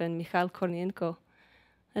Skvortsov and Mikhail Kornienko.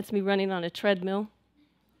 That's me running on a treadmill.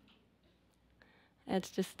 That's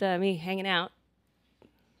just me hanging out.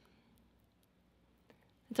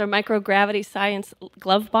 It's our microgravity science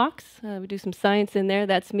glove box. We do some science in there.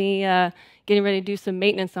 That's me getting ready to do some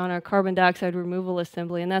maintenance on our carbon dioxide removal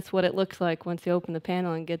assembly, and that's what it looks like once you open the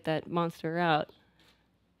panel and get that monster out.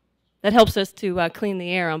 That helps us to clean the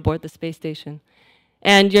air on board the space station.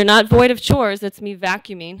 And you're not void of chores. That's me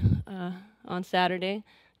vacuuming on Saturday.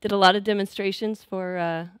 Did a lot of demonstrations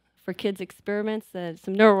for kids' experiments,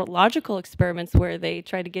 some neurological experiments where they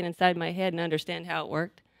tried to get inside my head and understand how it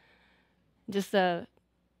worked. Just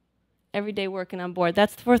every day working on board.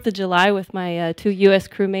 That's the 4th of July with my 2 U.S.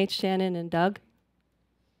 crewmates, Shannon and Doug.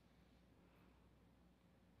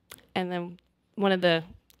 And then one of the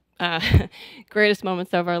greatest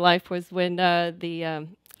moments of our life was when a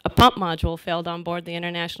pump module failed on board the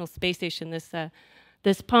International Space Station.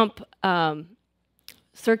 This pump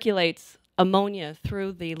circulates ammonia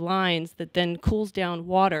through the lines that then cools down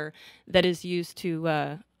water that is used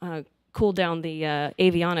to cool down the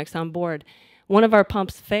avionics on board. One of our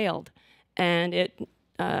pumps failed, and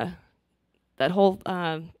that whole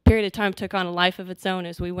period of time took on a life of its own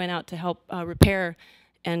as we went out to help repair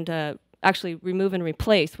and actually remove and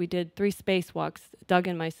replace. We did 3 spacewalks, Doug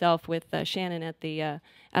and myself, with Shannon at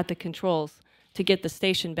the controls to get the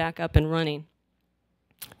station back up and running.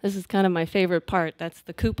 This is kind of my favorite part. That's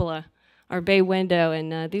the cupola, our bay window,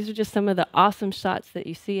 and these are just some of the awesome shots that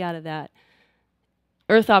you see out of that.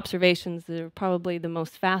 Earth observations are probably the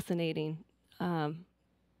most fascinating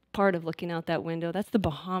part of looking out that window. That's the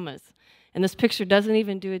Bahamas, and this picture doesn't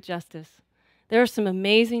even do it justice. There are some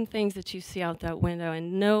amazing things that you see out that window,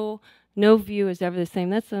 and no view is ever the same.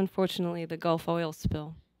 That's unfortunately the Gulf oil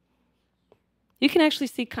spill. You can actually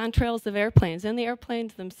see contrails of airplanes and the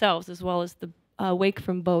airplanes themselves, as well as the wake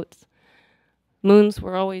from boats. Moons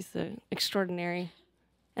were always extraordinary.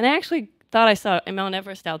 And I actually thought I saw Mount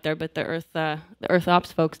Everest out there, but the Earth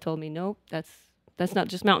Ops folks told me, nope, that's not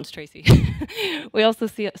just mountains, Tracy. We also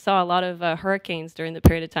saw a lot of hurricanes during the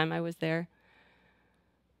period of time I was there.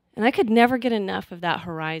 And I could never get enough of that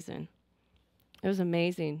horizon. It was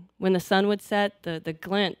amazing. When the sun would set, the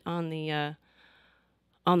glint on the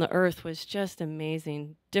Earth was just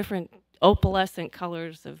amazing. Different opalescent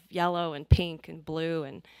colors of yellow and pink and blue,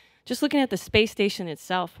 and just looking at the space station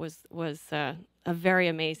itself was a very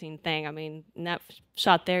amazing thing. I mean, in that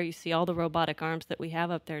shot there, you see all the robotic arms that we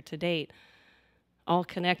have up there to date, all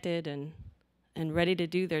connected and ready to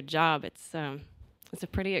do their job. It's a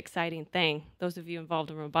pretty exciting thing. Those of you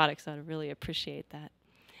involved in robotics ought to really appreciate that.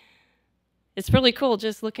 It's really cool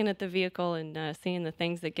just looking at the vehicle and seeing the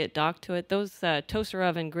things that get docked to it. Those toaster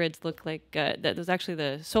oven grids look like those actually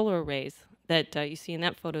the solar arrays that you see in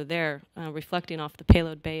that photo there, reflecting off the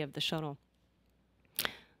payload bay of the shuttle.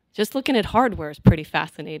 Just looking at hardware is pretty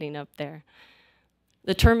fascinating up there.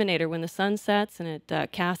 The Terminator, when the sun sets and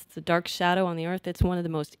it casts a dark shadow on the Earth, it's one of the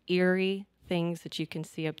most eerie things that you can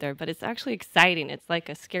see up there. But it's actually exciting. It's like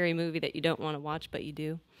a scary movie that you don't want to watch, but you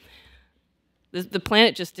do. The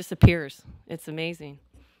planet just disappears. It's amazing.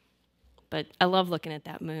 But I love looking at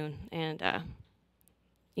that moon, and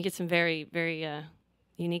you get some very, very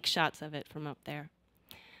unique shots of it from up there.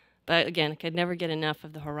 But again, I could never get enough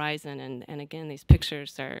of the horizon, and again, these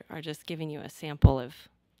pictures are just giving you a sample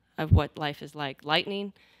of what life is like.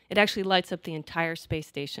 Lightning, it actually lights up the entire space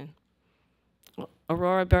station.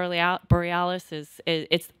 Aurora Borealis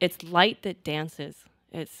it's light that dances.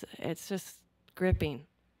 It's just gripping.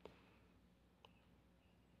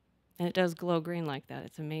 And it does glow green like that.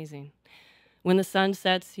 It's amazing. When the sun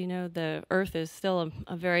sets, you know, the Earth is still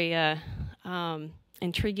a very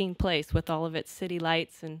intriguing place with all of its city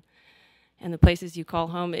lights and the places you call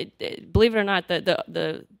home. Believe it or not,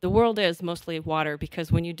 the world is mostly water,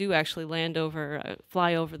 because when you do actually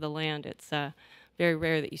fly over the land, it's very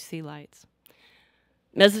rare that you see lights.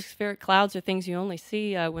 Mesospheric clouds are things you only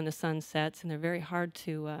see when the sun sets, and they're very hard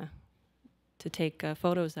to take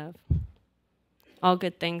photos of. All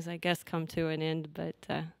good things, I guess, come to an end, but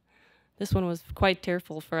this one was quite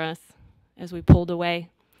tearful for us as we pulled away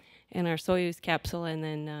in our Soyuz capsule and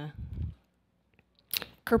then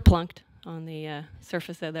kerplunked on the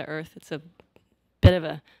surface of the Earth. It's a bit of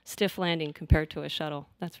a stiff landing compared to a shuttle,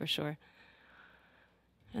 that's for sure.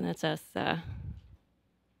 And that's us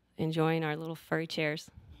enjoying our little furry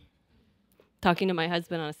chairs, talking to my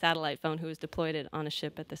husband on a satellite phone who was deployed on a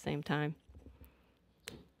ship at the same time.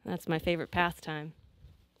 That's my favorite pastime.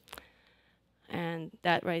 And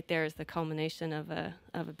that right there is the culmination of a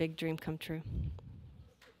big dream come true.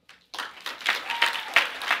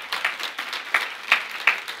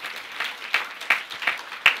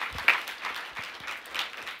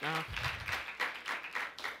 Oh.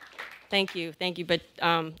 Thank you. But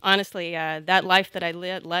honestly, that life that I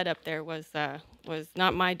led up there was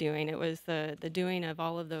not my doing. It was the doing of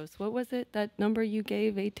all of those. What was it? That number you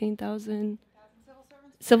gave? 18,000.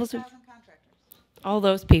 Civil servants, all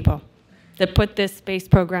those people that put this space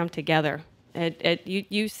program together.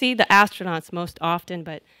 You see the astronauts most often,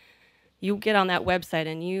 but you get on that website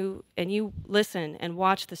and you listen and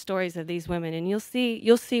watch the stories of these women, and you'll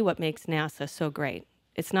see what makes NASA so great.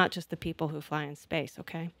 It's not just the people who fly in space,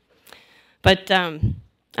 okay? But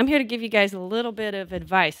I'm here to give you guys a little bit of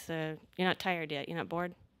advice. You're not tired yet? You're not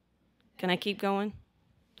bored? Can I keep going?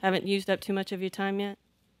 Haven't used up too much of your time yet?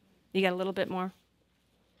 You got a little bit more?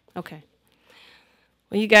 Okay.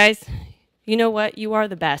 Well, you guys, you know what? You are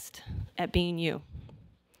the best at being you.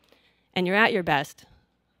 And you're at your best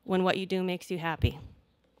when what you do makes you happy,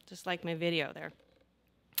 just like my video there.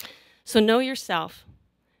 So know yourself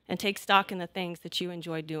and take stock in the things that you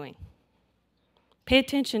enjoy doing. Pay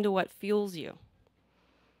attention to what fuels you.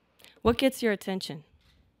 What gets your attention?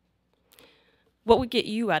 What would get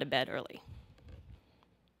you out of bed early?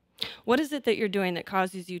 What is it that you're doing that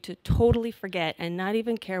causes you to totally forget and not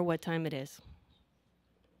even care what time it is?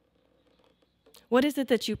 What is it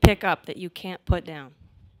that you pick up that you can't put down?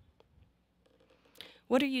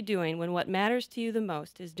 What are you doing when what matters to you the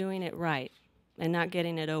most is doing it right and not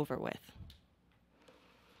getting it over with?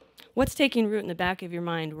 What's taking root in the back of your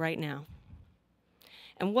mind right now?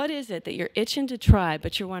 And what is it that you're itching to try,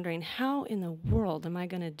 but you're wondering, how in the world am I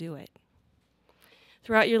going to do it?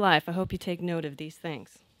 Throughout your life, I hope you take note of these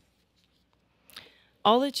things.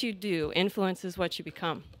 All that you do influences what you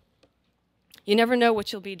become. You never know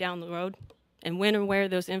what you'll be down the road and when and where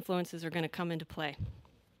those influences are going to come into play.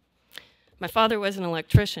 My father was an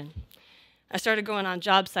electrician. I started going on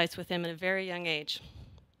job sites with him at a very young age.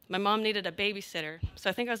 My mom needed a babysitter, so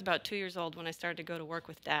I think I was about 2 years old when I started to go to work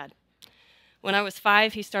with Dad. When I was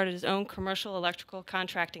 5, he started his own commercial electrical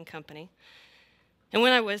contracting company. And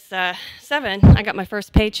when I was 7, I got my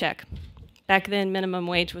first paycheck. Back then, minimum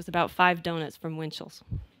wage was about 5 donuts from Winchell's.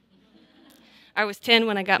 I was 10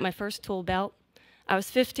 when I got my first tool belt. I was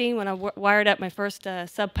 15 when I wired up my first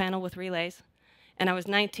sub panel with relays. And I was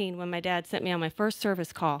 19 when my dad sent me on my first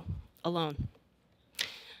service call, alone.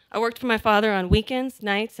 I worked for my father on weekends,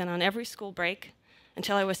 nights, and on every school break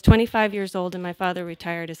until I was 25 years old and my father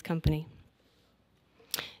retired his company.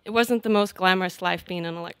 It wasn't the most glamorous life being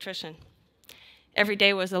an electrician. Every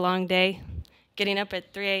day was a long day, getting up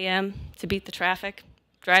at 3 a.m. to beat the traffic,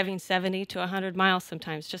 driving 70 to 100 miles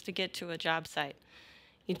sometimes just to get to a job site.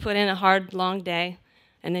 You'd put in a hard, long day,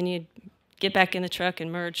 and then you'd get back in the truck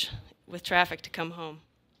and merge with traffic to come home.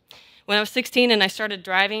 When I was 16 and I started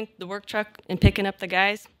driving the work truck and picking up the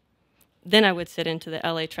guys, then I would sit into the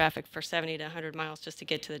LA traffic for 70 to 100 miles just to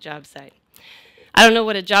get to the job site. I don't know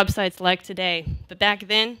what a job site's like today, but back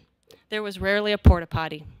then, there was rarely a porta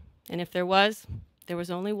potty. And if there was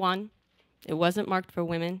only one. It wasn't marked for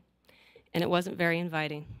women, and it wasn't very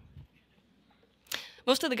inviting.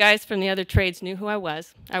 Most of the guys from the other trades knew who I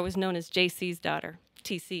was. I was known as JC's daughter,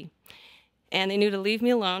 TC. And they knew to leave me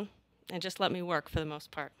alone and just let me work for the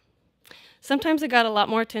most part. Sometimes I got a lot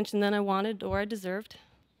more attention than I wanted or I deserved,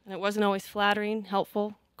 and it wasn't always flattering,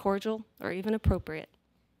 helpful, cordial, or even appropriate.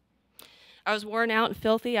 I was worn out and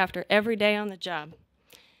filthy after every day on the job.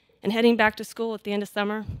 And heading back to school at the end of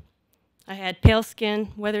summer, I had pale skin,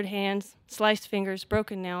 weathered hands, sliced fingers,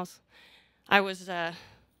 broken nails. I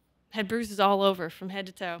had bruises all over from head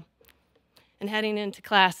to toe. And heading into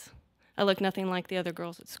class, I looked nothing like the other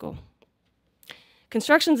girls at school.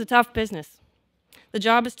 Construction's a tough business. The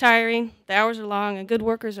job is tiring, the hours are long, and good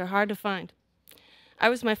workers are hard to find. I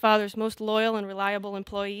was my father's most loyal and reliable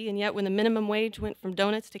employee, and yet when the minimum wage went from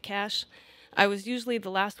donuts to cash, I was usually the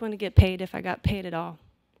last one to get paid if I got paid at all.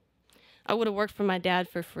 I would have worked for my dad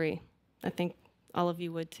for free. I think all of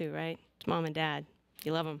you would too, right? It's Mom and Dad.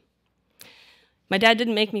 You love them. My dad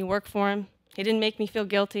didn't make me work for him. He didn't make me feel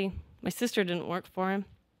guilty. My sister didn't work for him.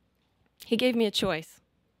 He gave me a choice.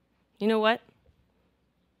 You know what?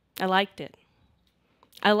 I liked it.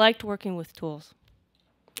 I liked working with tools.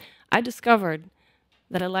 I discovered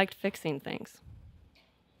that I liked fixing things.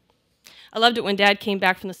 I loved it when Dad came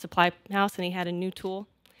back from the supply house and he had a new tool.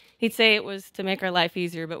 He'd say it was to make our life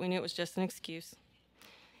easier, but we knew it was just an excuse.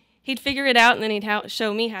 He'd figure it out and then he'd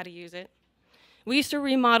show me how to use it. We used to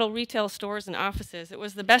remodel retail stores and offices. It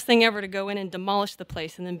was the best thing ever to go in and demolish the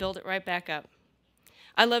place and then build it right back up.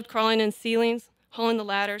 I loved crawling in ceilings, hauling the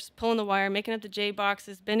ladders, pulling the wire, making up the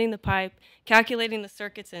J-boxes, bending the pipe, calculating the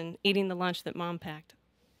circuits, and eating the lunch that Mom packed.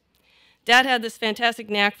 Dad had this fantastic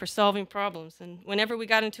knack for solving problems, and whenever we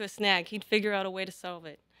got into a snag, he'd figure out a way to solve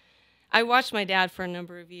it. I watched my dad for a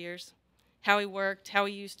number of years, how he worked, how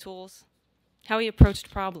he used tools, how he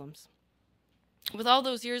approached problems. With all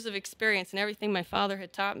those years of experience and everything my father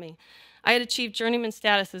had taught me, I had achieved journeyman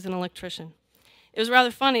status as an electrician. It was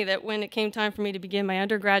rather funny that when it came time for me to begin my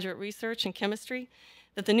undergraduate research in chemistry,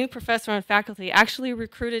 that the new professor on faculty actually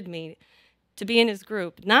recruited me to be in his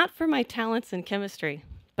group, not for my talents in chemistry,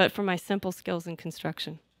 but for my simple skills in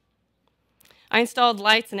construction. I installed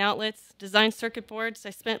lights and outlets, designed circuit boards. I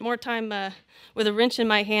spent more time with a wrench in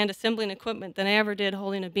my hand assembling equipment than I ever did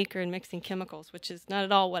holding a beaker and mixing chemicals, which is not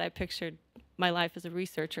at all what I pictured my life as a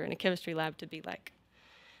researcher in a chemistry lab to be like.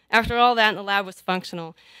 After all that, and the lab was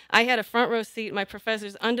functional, I had a front row seat, my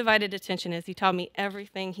professor's undivided attention as he taught me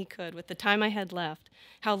everything he could with the time I had left,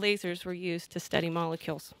 how lasers were used to study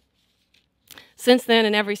molecules. Since then,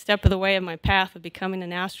 in every step of the way of my path of becoming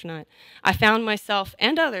an astronaut, I found myself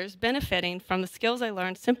and others benefiting from the skills I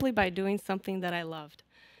learned simply by doing something that I loved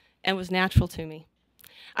and was natural to me.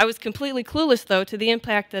 I was completely clueless, though, to the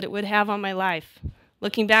impact that it would have on my life.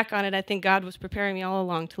 Looking back on it, I think God was preparing me all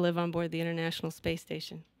along to live on board the International Space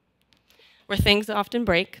Station, where things often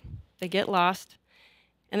break, they get lost,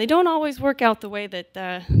 and they don't always work out the way that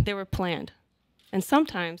they were planned. And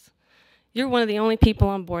sometimes, you're one of the only people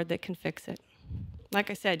on board that can fix it. Like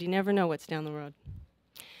I said, you never know what's down the road.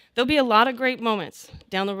 There'll be a lot of great moments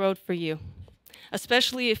down the road for you,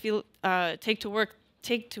 especially if you take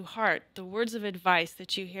to heart the words of advice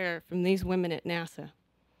that you hear from these women at NASA.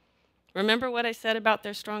 Remember what I said about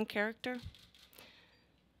their strong character? Do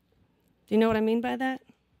you know what I mean by that?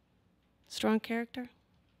 Strong character?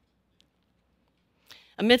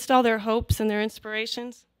 Amidst all their hopes and their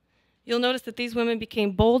inspirations, you'll notice that these women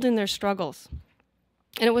became bold in their struggles.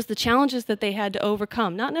 And it was the challenges that they had to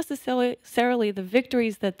overcome, not necessarily the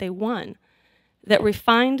victories that they won, that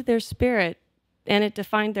refined their spirit and it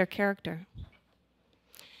defined their character.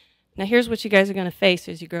 Now here's what you guys are going to face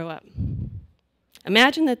as you grow up.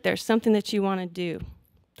 Imagine that there's something that you want to do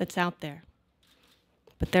that's out there,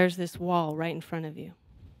 but there's this wall right in front of you.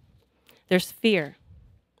 There's fear,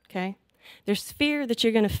 okay? There's fear that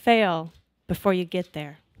you're going to fail before you get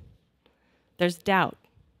there. There's doubt.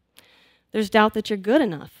 There's doubt that you're good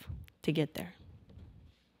enough to get there.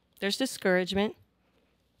 There's discouragement.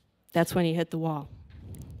 That's when you hit the wall.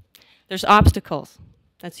 There's obstacles.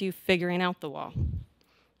 That's you figuring out the wall.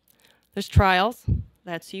 There's trials.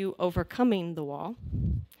 That's you overcoming the wall.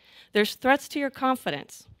 There's threats to your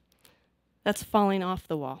confidence. That's falling off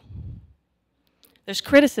the wall. There's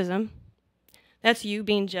criticism. That's you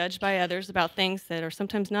being judged by others about things that are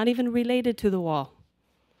sometimes not even related to the wall.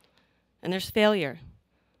 And there's failure.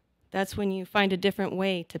 That's when you find a different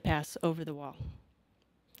way to pass over the wall.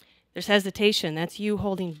 There's hesitation. That's you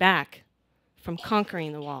holding back from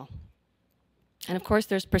conquering the wall. And of course,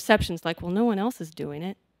 there's perceptions like, well, no one else is doing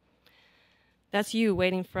it. That's you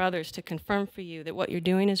waiting for others to confirm for you that what you're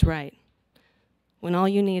doing is right, when all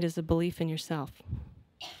you need is a belief in yourself.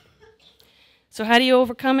 So how do you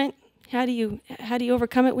overcome it? How do you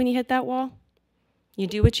overcome it when you hit that wall? You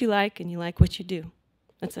do what you like, and you like what you do.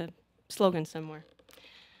 That's a slogan somewhere.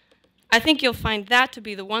 I think you'll find that to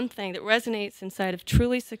be the one thing that resonates inside of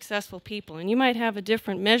truly successful people. And you might have a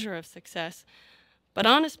different measure of success, but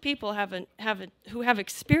honest people who have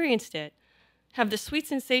experienced it have the sweet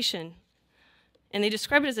sensation, and they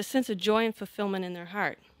describe it as a sense of joy and fulfillment in their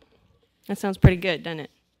heart. That sounds pretty good, doesn't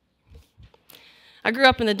it? I grew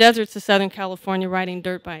up in the deserts of Southern California riding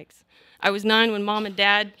dirt bikes. I was 9 when Mom and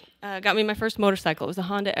Dad got me my first motorcycle. It was a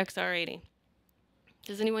Honda XR80.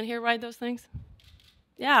 Does anyone here ride those things?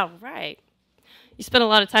 Yeah, right. You spend a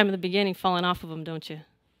lot of time in the beginning falling off of them, don't you?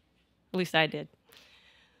 At least I did.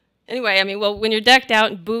 Anyway, I mean, well, when you're decked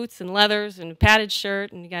out in boots and leathers and a padded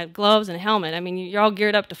shirt and you got gloves and a helmet, I mean, you're all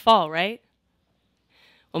geared up to fall, right?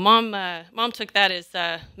 Well, Mom took that as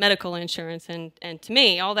medical insurance, and to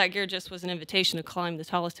me, all that gear just was an invitation to climb the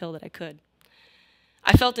tallest hill that I could.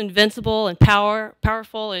 I felt invincible and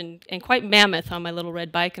powerful and quite mammoth on my little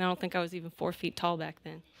red bike, and I don't think I was even 4 feet tall back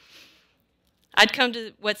then. I'd come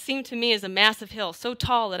to what seemed to me as a massive hill, so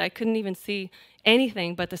tall that I couldn't even see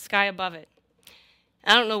anything but the sky above it.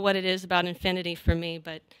 I don't know what it is about infinity for me,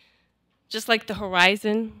 but just like the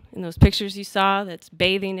horizon in those pictures you saw that's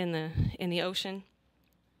bathing in the ocean,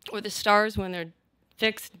 or the stars when they're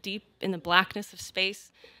fixed deep in the blackness of space,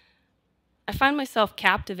 I find myself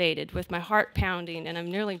captivated with my heart pounding, and I'm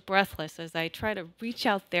nearly breathless as I try to reach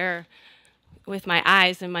out there with my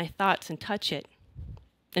eyes and my thoughts and touch it.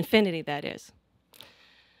 Infinity, that is.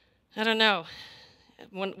 I don't know.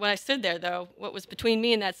 When I stood there, though, what was between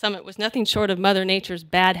me and that summit was nothing short of Mother Nature's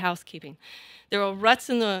bad housekeeping. There were ruts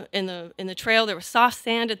in the trail. There was soft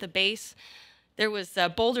sand at the base. There was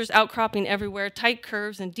boulders outcropping everywhere, tight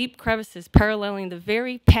curves and deep crevices paralleling the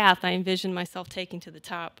very path I envisioned myself taking to the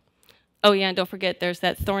top. Oh yeah, and don't forget, there's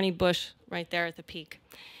that thorny bush right there at the peak.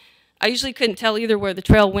 I usually couldn't tell either where the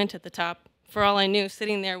trail went at the top. For all I knew,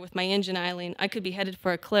 sitting there with my engine idling, I could be headed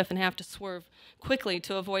for a cliff and have to swerve quickly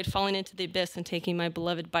to avoid falling into the abyss and taking my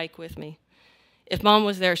beloved bike with me. If Mom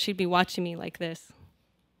was there, she'd be watching me like this.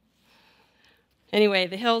 Anyway,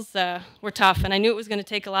 the hills were tough, and I knew it was going to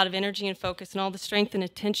take a lot of energy and focus and all the strength and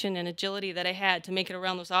attention and agility that I had to make it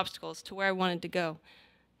around those obstacles to where I wanted to go,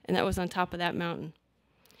 and that was on top of that mountain.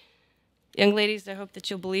 Young ladies, I hope that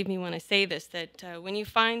you'll believe me when I say this, that when you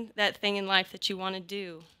find that thing in life that you want to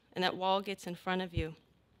do and that wall gets in front of you,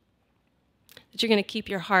 that you're going to keep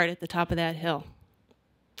your heart at the top of that hill.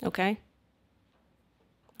 Okay?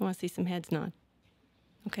 I want to see some heads nod.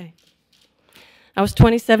 Okay. I was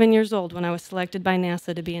 27 years old when I was selected by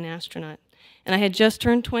NASA to be an astronaut, and I had just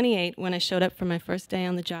turned 28 when I showed up for my first day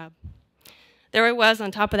on the job. There I was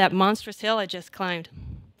on top of that monstrous hill I just climbed.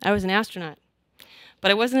 I was an astronaut,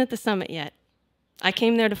 but I wasn't at the summit yet. I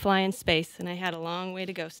came there to fly in space, and I had a long way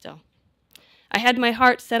to go still. I had my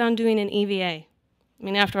heart set on doing an EVA. I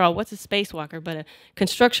mean, after all, what's a spacewalker but a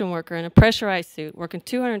construction worker in a pressurized suit working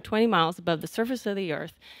 220 miles above the surface of the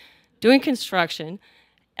Earth, doing construction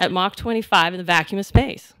at Mach 25 in the vacuum of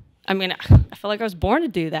space? I mean, I felt like I was born to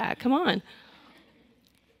do that. Come on.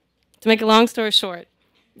 To make a long story short,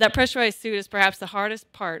 that pressurized suit is perhaps the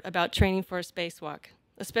hardest part about training for a spacewalk,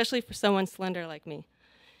 especially for someone slender like me.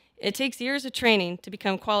 It takes years of training to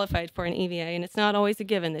become qualified for an EVA, and it's not always a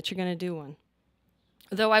given that you're going to do one.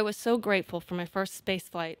 Though I was so grateful for my first space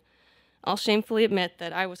flight, I'll shamefully admit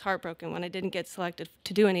that I was heartbroken when I didn't get selected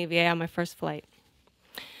to do an EVA on my first flight.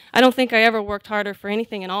 I don't think I ever worked harder for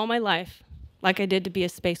anything in all my life like I did to be a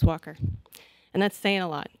spacewalker. And that's saying a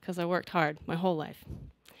lot, because I worked hard my whole life.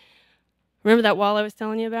 Remember that wall I was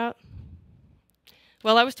telling you about?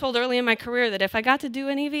 Well, I was told early in my career that if I got to do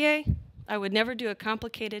an EVA, I would never do a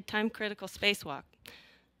complicated, time-critical spacewalk.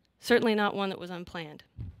 Certainly not one that was unplanned.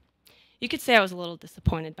 You could say I was a little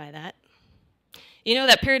disappointed by that. You know,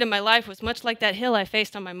 that period of my life was much like that hill I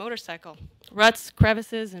faced on my motorcycle. Ruts,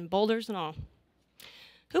 crevices, and boulders and all.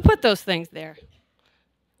 Who put those things there?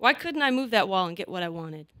 Why couldn't I move that wall and get what I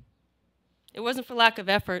wanted? It wasn't for lack of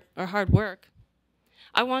effort or hard work.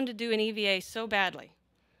 I wanted to do an EVA so badly,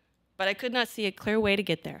 but I could not see a clear way to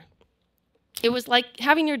get there. It was like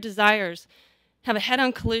having your desires have a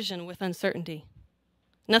head-on collision with uncertainty.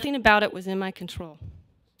 Nothing about it was in my control.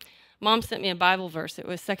 Mom sent me a Bible verse. It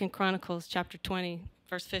was 2 Chronicles chapter 20,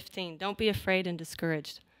 verse 15. Don't be afraid and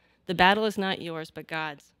discouraged. The battle is not yours, but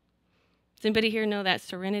God's. Does anybody here know that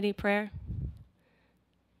serenity prayer?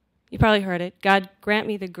 You probably heard it. God, grant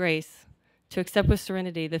me the grace to accept with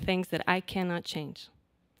serenity the things that I cannot change,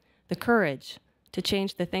 the courage to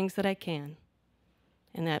change the things that I can,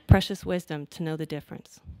 and that precious wisdom to know the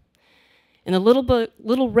difference. In the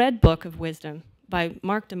little red book of wisdom by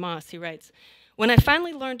Mark DeMoss, he writes, when I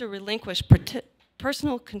finally learned to relinquish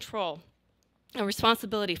personal control and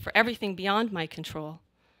responsibility for everything beyond my control,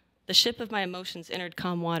 the ship of my emotions entered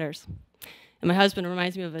calm waters. And my husband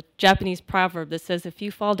reminds me of a Japanese proverb that says, if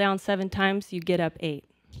you fall down 7 times, you get up 8.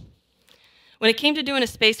 When it came to doing a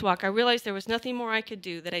spacewalk, I realized there was nothing more I could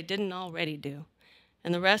do that I didn't already do,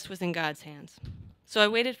 and the rest was in God's hands. So I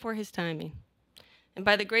waited for his timing. And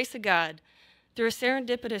by the grace of God, through a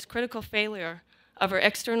serendipitous critical failure of our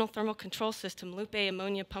external thermal control system, Loop A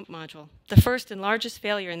ammonia pump module, the first and largest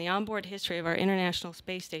failure in the onboard history of our International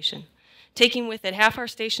Space Station, taking with it half our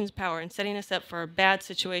station's power and setting us up for a bad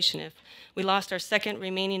situation if we lost our second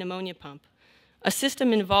remaining ammonia pump, a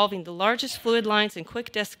system involving the largest fluid lines and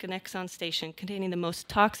quick disconnects on station containing the most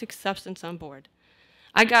toxic substance on board.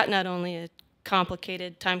 I got not only a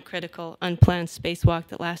complicated, time-critical, unplanned spacewalk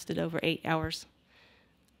that lasted over 8 hours,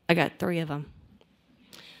 I got 3 of them.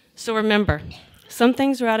 So remember, some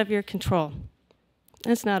things are out of your control.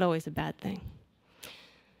 That's not always a bad thing.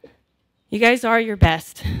 You guys are your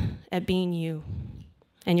best at being you,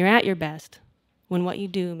 and you're at your best when what you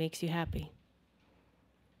do makes you happy.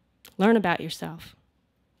 Learn about yourself.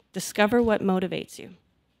 Discover what motivates you.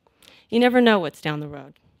 You never know what's down the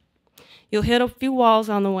road. You'll hit a few walls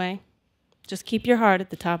on the way. Just keep your heart at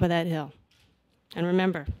the top of that hill. And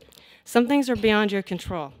remember, some things are beyond your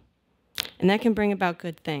control, and that can bring about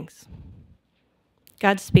good things.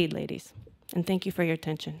 Godspeed, ladies, and thank you for your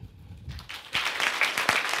attention.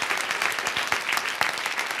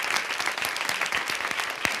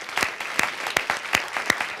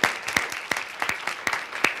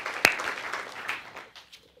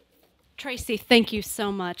 Tracy, thank you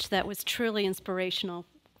so much. That was truly inspirational.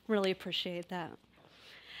 Really appreciate that.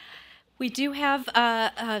 We do have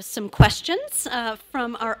some questions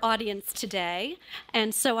from our audience today,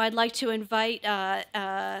 and so I'd like to invite,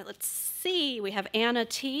 let's see, we have Anna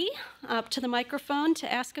T. up to the microphone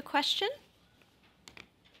to ask a question.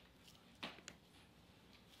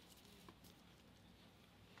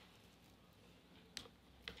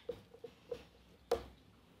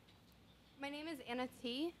 My name is Anna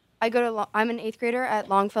T. I'm an 8th grader at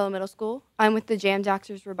Longfellow Middle School. I'm with the Jam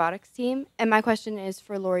Doctors robotics team, and my question is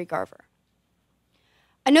for Lori Garver.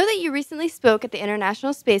 I know that you recently spoke at the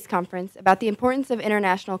International Space Conference about the importance of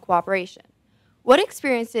international cooperation. What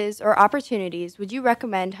experiences or opportunities would you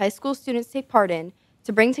recommend high school students take part in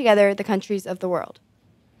to bring together the countries of the world?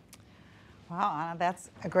 Wow, Anna,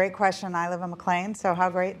 that's a great question. I live in McLean, so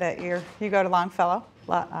how great that you go to Longfellow.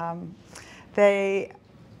 The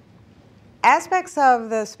aspects of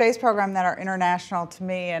the space program that are international to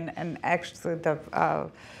me, and actually the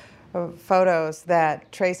photos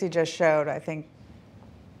that Tracy just showed, I think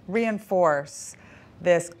reinforce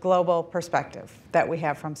this global perspective that we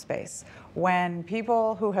have from space. When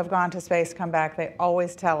people who have gone to space come back, they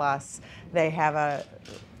always tell us they have a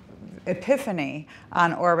epiphany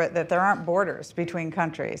on orbit that there aren't borders between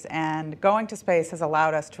countries. And going to space has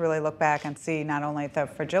allowed us to really look back and see not only the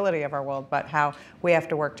fragility of our world, but how we have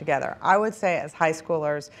to work together. I would say as high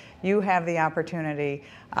schoolers, you have the opportunity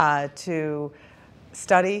to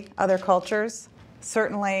study other cultures.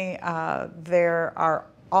 Certainly, there are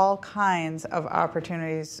all kinds of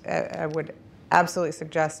opportunities. I would absolutely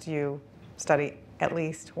suggest you study at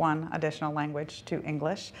least one additional language to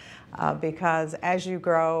English, because as you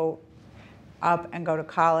grow up and go to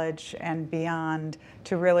college and beyond,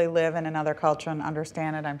 to really live in another culture and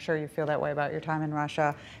understand it, I'm sure you feel that way about your time in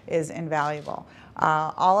Russia, is invaluable.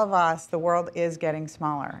 All of us, the world is getting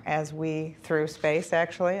smaller as we, through space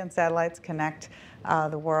actually, and satellites, connect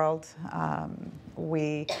the world.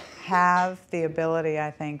 We have the ability,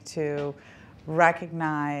 I think, to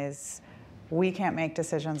recognize we can't make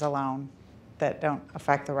decisions alone that don't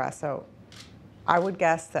affect the rest. So I would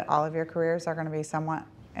guess that all of your careers are going to be somewhat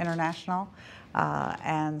international.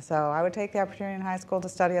 And so I would take the opportunity in high school to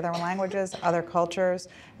study other languages, other cultures,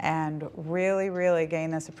 and really, really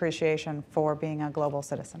gain this appreciation for being a global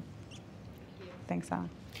citizen. Thanks, Anna.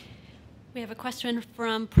 We have a question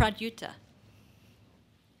from Pradyuta.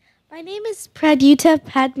 My name is Pradyuta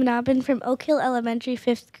Padmanabhan from Oak Hill Elementary,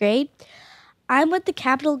 5th grade. I'm with the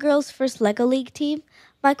Capital Girls First Lego League team.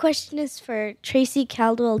 My question is for Tracy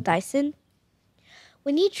Caldwell Dyson.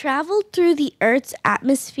 When you travel through the Earth's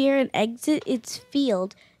atmosphere and exit its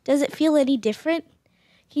field, does it feel any different?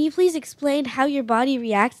 Can you please explain how your body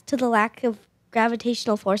reacts to the lack of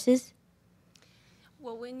gravitational forces?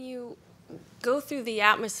 Well, when you go through the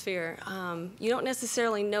atmosphere, you don't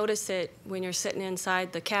necessarily notice it when you're sitting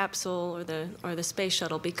inside the capsule or the space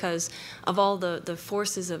shuttle because of all the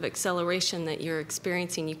forces of acceleration that you're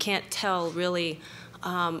experiencing. You can't tell really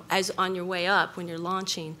as on your way up when you're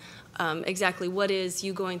launching exactly what is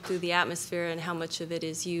you going through the atmosphere and how much of it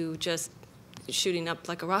is you just shooting up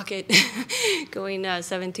like a rocket going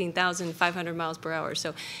 17,500 miles per hour.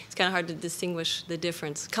 So it's kind of hard to distinguish the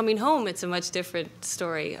difference. Coming home, it's a much different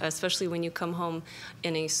story, especially when you come home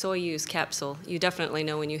in a Soyuz capsule. You definitely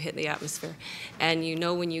know when you hit the atmosphere. And you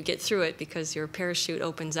know when you get through it because your parachute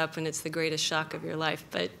opens up and it's the greatest shock of your life.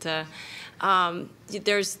 But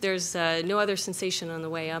there's no other sensation on the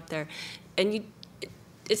way up there. And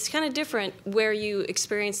it's kind of different where you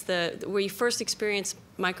experience where you first experience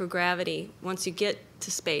microgravity once you get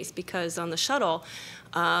to space, because on the shuttle,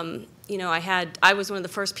 you know, I was one of the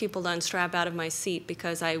first people to unstrap out of my seat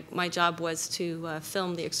because my job was to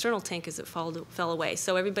film the external tank as it fell away.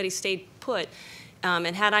 So everybody stayed put,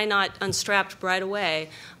 and had I not unstrapped right away,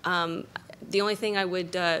 the only thing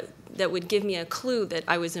that would give me a clue that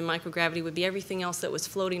I was in microgravity would be everything else that was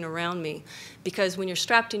floating around me. Because when you're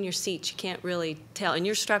strapped in your seat, you can't really tell. And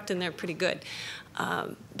you're strapped in there pretty good.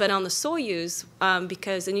 But on the Soyuz,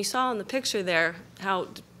 and you saw in the picture there how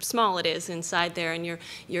small it is inside there, and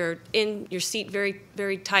you're in your seat very,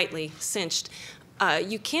 very tightly cinched,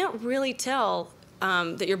 you can't really tell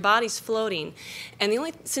that your body's floating. And the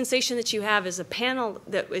only sensation that you have is a panel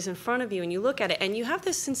that is in front of you, and you look at it, and you have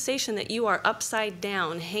this sensation that you are upside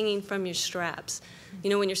down, hanging from your straps. You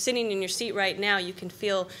know, when you're sitting in your seat right now, you can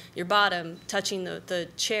feel your bottom touching the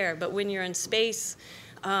chair, but when you're in space,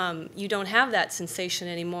 you don't have that sensation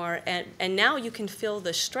anymore, and now you can feel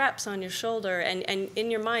the straps on your shoulder, and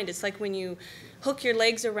in your mind, it's like when you hook your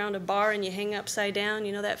legs around a bar and you hang upside down,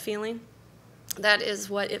 you know that feeling? That is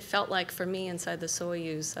what it felt like for me inside the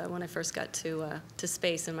Soyuz when I first got to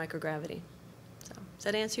space in microgravity. So, does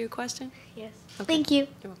that answer your question? Yes. Okay. Thank you.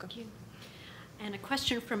 You're welcome. Thank you. And a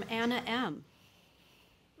question from Anna M.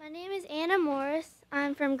 My name is Anna Morris.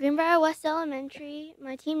 I'm from Greenbrier West Elementary.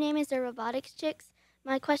 My team name is the Robotics Chicks.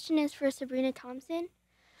 My question is for Sabrina Thompson.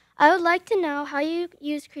 I would like to know how you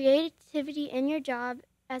use creativity in your job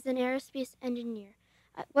as an aerospace engineer.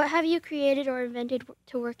 What have you created or invented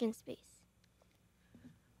to work in space?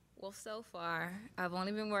 Well, so far, I've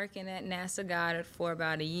only been working at NASA Goddard for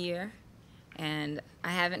about a year, and I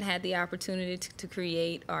haven't had the opportunity to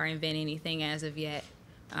create or invent anything as of yet.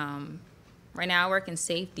 Right now I work in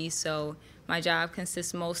safety, so my job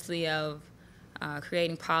consists mostly of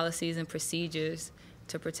creating policies and procedures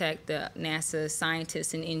to protect the NASA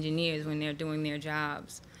scientists and engineers when they're doing their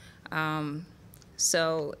jobs.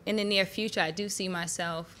 So in the near future, I do see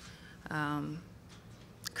myself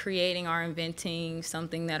creating or inventing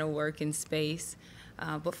something that'll work in space.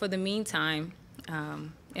 But for the meantime,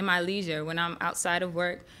 in my leisure, when I'm outside of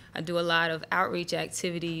work, I do a lot of outreach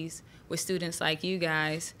activities with students like you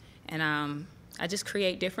guys, and I just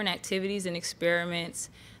create different activities and experiments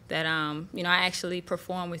that you know, I actually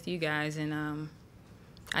perform with you guys, and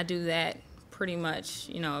I do that pretty much,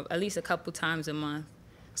 you know, at least a couple times a month.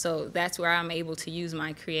 So that's where I'm able to use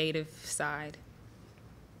my creative side.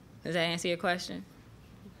 Does that answer your question?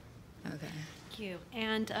 Okay. Thank you.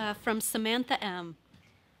 And from Samantha M.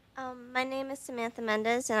 My name is Samantha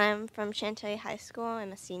Mendez, and I'm from Chantilly High School.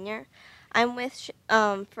 I'm a senior. I'm with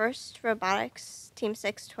First Robotics, Team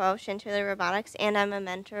 612, Chantilly Robotics, and I'm a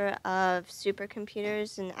mentor of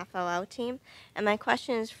supercomputers and FLL team. And my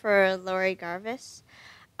question is for Lori Garvis.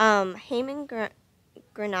 Hyman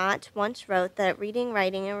Granat once wrote that reading,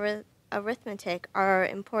 writing, and arithmetic are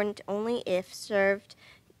important only if served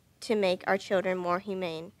to make our children more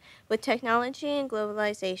humane. With technology and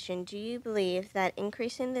globalization, do you believe that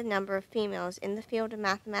increasing the number of females in the field of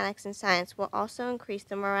mathematics and science will also increase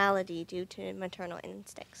the morality due to maternal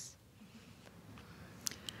instincts?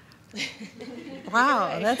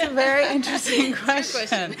 Wow, that's a very interesting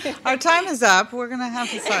question. Our time is up. We're going to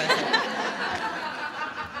have to start.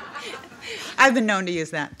 I've been known to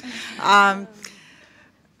use that.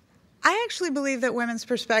 I actually believe that women's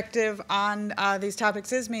perspective on these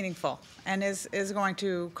topics is meaningful and is going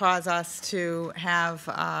to cause us to have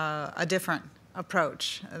a different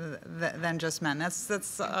approach than just men.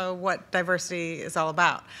 That's what diversity is all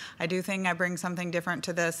about. I do think I bring something different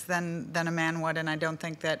to this than a man would, and I don't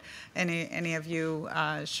think that any of you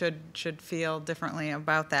should feel differently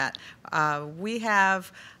about that. We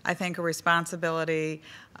have, I think, a responsibility.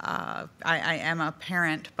 I am a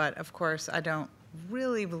parent, but of course I don't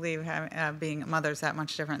really believe being a mother is that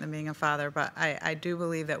much different than being a father, but I do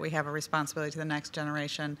believe that we have a responsibility to the next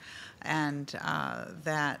generation, and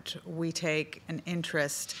that we take an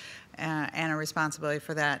interest and a responsibility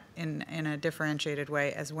for that in a differentiated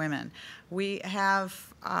way as women. We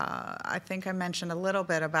have, I think I mentioned a little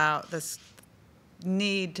bit about this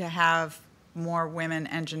need to have more women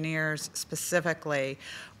engineers specifically.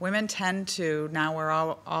 Women tend to, now we're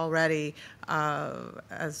already,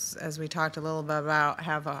 as we talked a little bit about,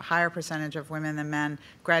 have a higher percentage of women than men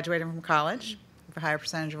graduating from college, a higher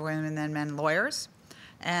percentage of women than men lawyers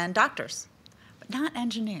and doctors, but not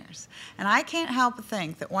engineers. And I can't help but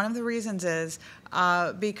think that one of the reasons is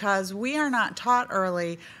because we are not taught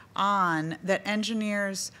early on that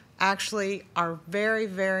engineers actually are very,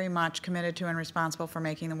 very much committed to and responsible for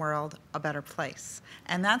making the world a better place.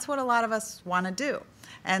 And that's what a lot of us want to do.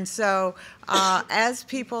 And so as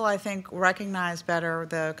people, I think, recognize better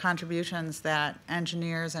the contributions that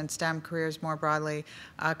engineers and STEM careers more broadly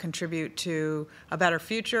contribute to a better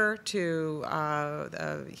future, to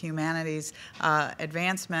the humanities'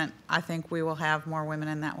 advancement, I think we will have more women,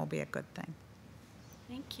 and that will be a good thing.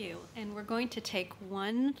 Thank you. And we're going to take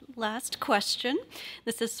one last question.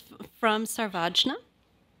 This is from Sarvajna.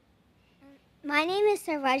 My name is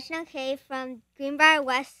Sarvajna K from Greenbrier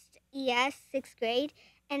West ES, 6th grade,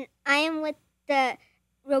 and I am with the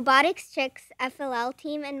Robotics Chicks FLL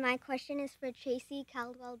team, and my question is for Tracy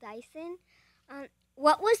Caldwell Dyson.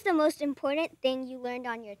 What was the most important thing you learned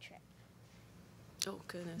on your trip? Oh,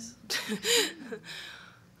 goodness.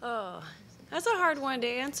 Oh, that's a hard one to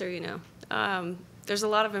answer, you know. There's a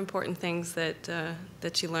lot of important things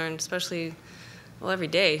that you learn, especially, well, every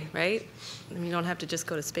day, right? I mean, you don't have to just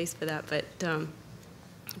go to space for that,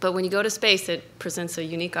 but when you go to space, it presents a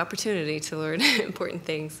unique opportunity to learn important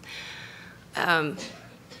things.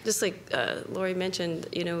 Just like Lori mentioned,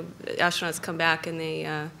 you know, astronauts come back and they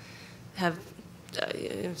have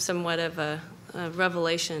somewhat of a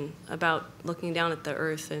revelation about looking down at the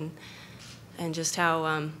Earth and just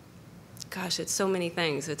how, gosh, it's so many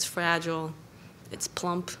things. It's fragile. It's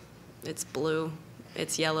plump, it's blue,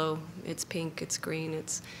 it's yellow, it's pink, it's green,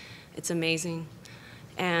 it's amazing.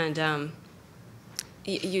 And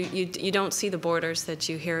you don't see the borders that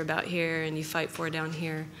you hear about here and you fight for down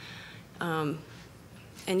here. And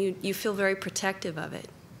you feel very protective of it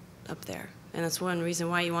up there. And that's one reason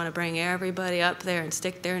why you want to bring everybody up there and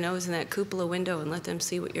stick their nose in that cupola window and let them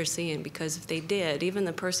see what you're seeing. Because if they did, even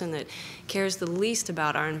the person that cares the least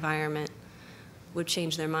about our environment would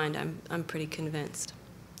change their mind. I'm pretty convinced.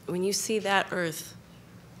 When you see that Earth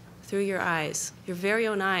through your eyes, your very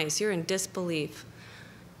own eyes, you're in disbelief.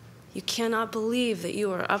 You cannot believe that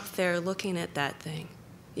you are up there looking at that thing.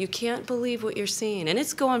 You can't believe what you're seeing. And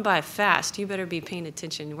it's going by fast. You better be paying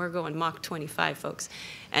attention. We're going Mach 25, folks.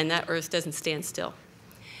 And that Earth doesn't stand still.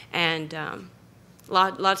 And a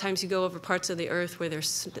lot of times you go over parts of the Earth where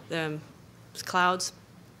there's clouds,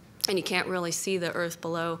 and you can't really see the Earth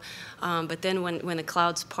below. But then when the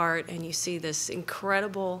clouds part and you see this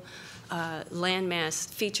incredible landmass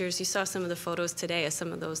features. You saw some of the photos today of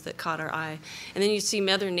some of those that caught our eye. And then you see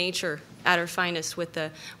Mother Nature at her finest with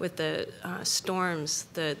the storms,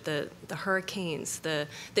 the hurricanes, that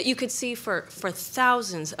you could see for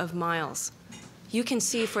thousands of miles. You can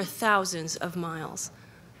see for thousands of miles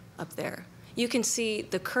up there. You can see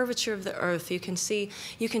the curvature of the Earth. You can see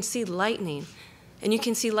lightning, and you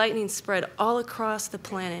can see lightning spread all across the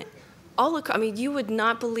planet. I mean, you would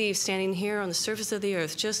not believe standing here on the surface of the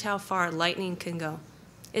Earth just how far lightning can go.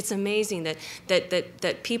 It's amazing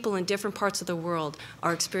that people in different parts of the world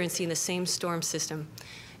are experiencing the same storm system,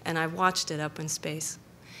 and I've watched it up in space.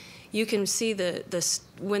 You can see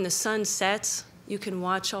when the sun sets, you can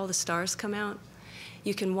watch all the stars come out.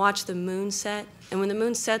 You can watch the moon set, and when the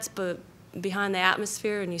moon sets behind the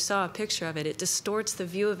atmosphere, and you saw a picture of it, it distorts the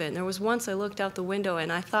view of it. And there was once I looked out the window and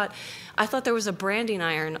I thought there was a branding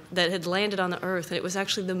iron that had landed on the Earth, and it was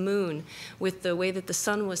actually the moon with the way that the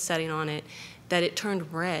sun was setting on it, that it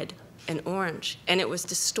turned red and orange, and it was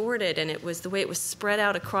distorted, and it was the way it was spread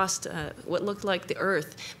out across what looked like the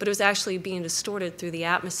Earth, but it was actually being distorted through the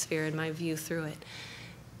atmosphere in my view through it.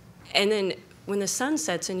 And then when the sun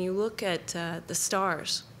sets and you look at the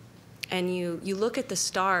stars, and you look at the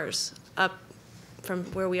stars up from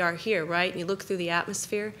where we are here, right? And you look through the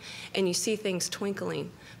atmosphere and you see things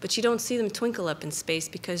twinkling, but you don't see them twinkle up in space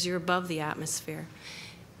because you're above the atmosphere.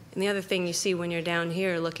 And the other thing you see when you're down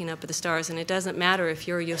here looking up at the stars, and it doesn't matter if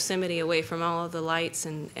you're Yosemite away from all of the lights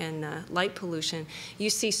and light pollution, you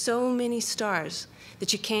see so many stars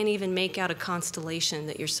that you can't even make out a constellation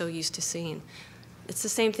that you're so used to seeing. It's the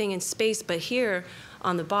same thing in space, but here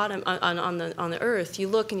on the bottom, on the Earth, you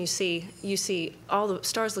look and you see all the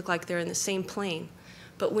stars look like they're in the same plane.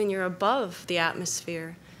 But when you're above the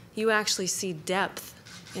atmosphere, you actually see depth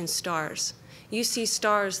in stars. You see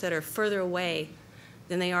stars that are further away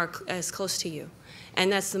than they are as close to you.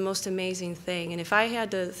 And that's the most amazing thing. And if I had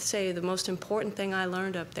to say the most important thing I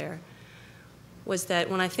learned up there was that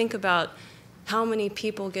when I think about how many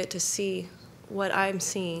people get to see what I'm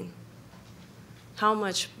seeing, how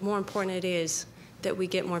much more important it is that we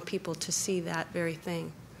get more people to see that very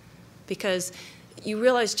thing. Because you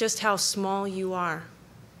realize just how small you are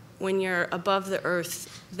when you're above the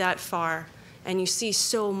Earth that far and you see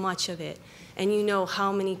so much of it, and you know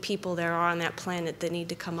how many people there are on that planet that need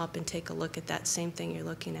to come up and take a look at that same thing you're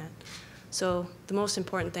looking at. So the most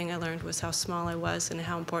important thing I learned was how small I was and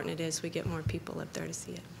how important it is we get more people up there to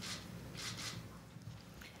see it.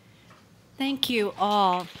 Thank you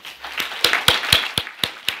all.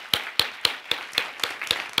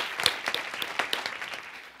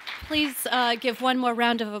 Please give one more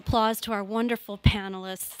round of applause to our wonderful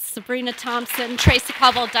panelists, Sabrina Thompson, Tracy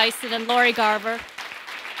Caldwell-Dyson, and Lori Garver.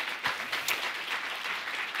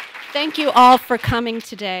 Thank you all for coming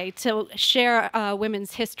today to share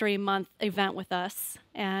Women's History Month event with us.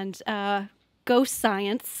 And go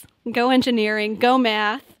science, go engineering, go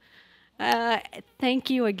math. Thank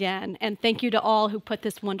you again, and thank you to all who put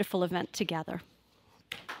this wonderful event together.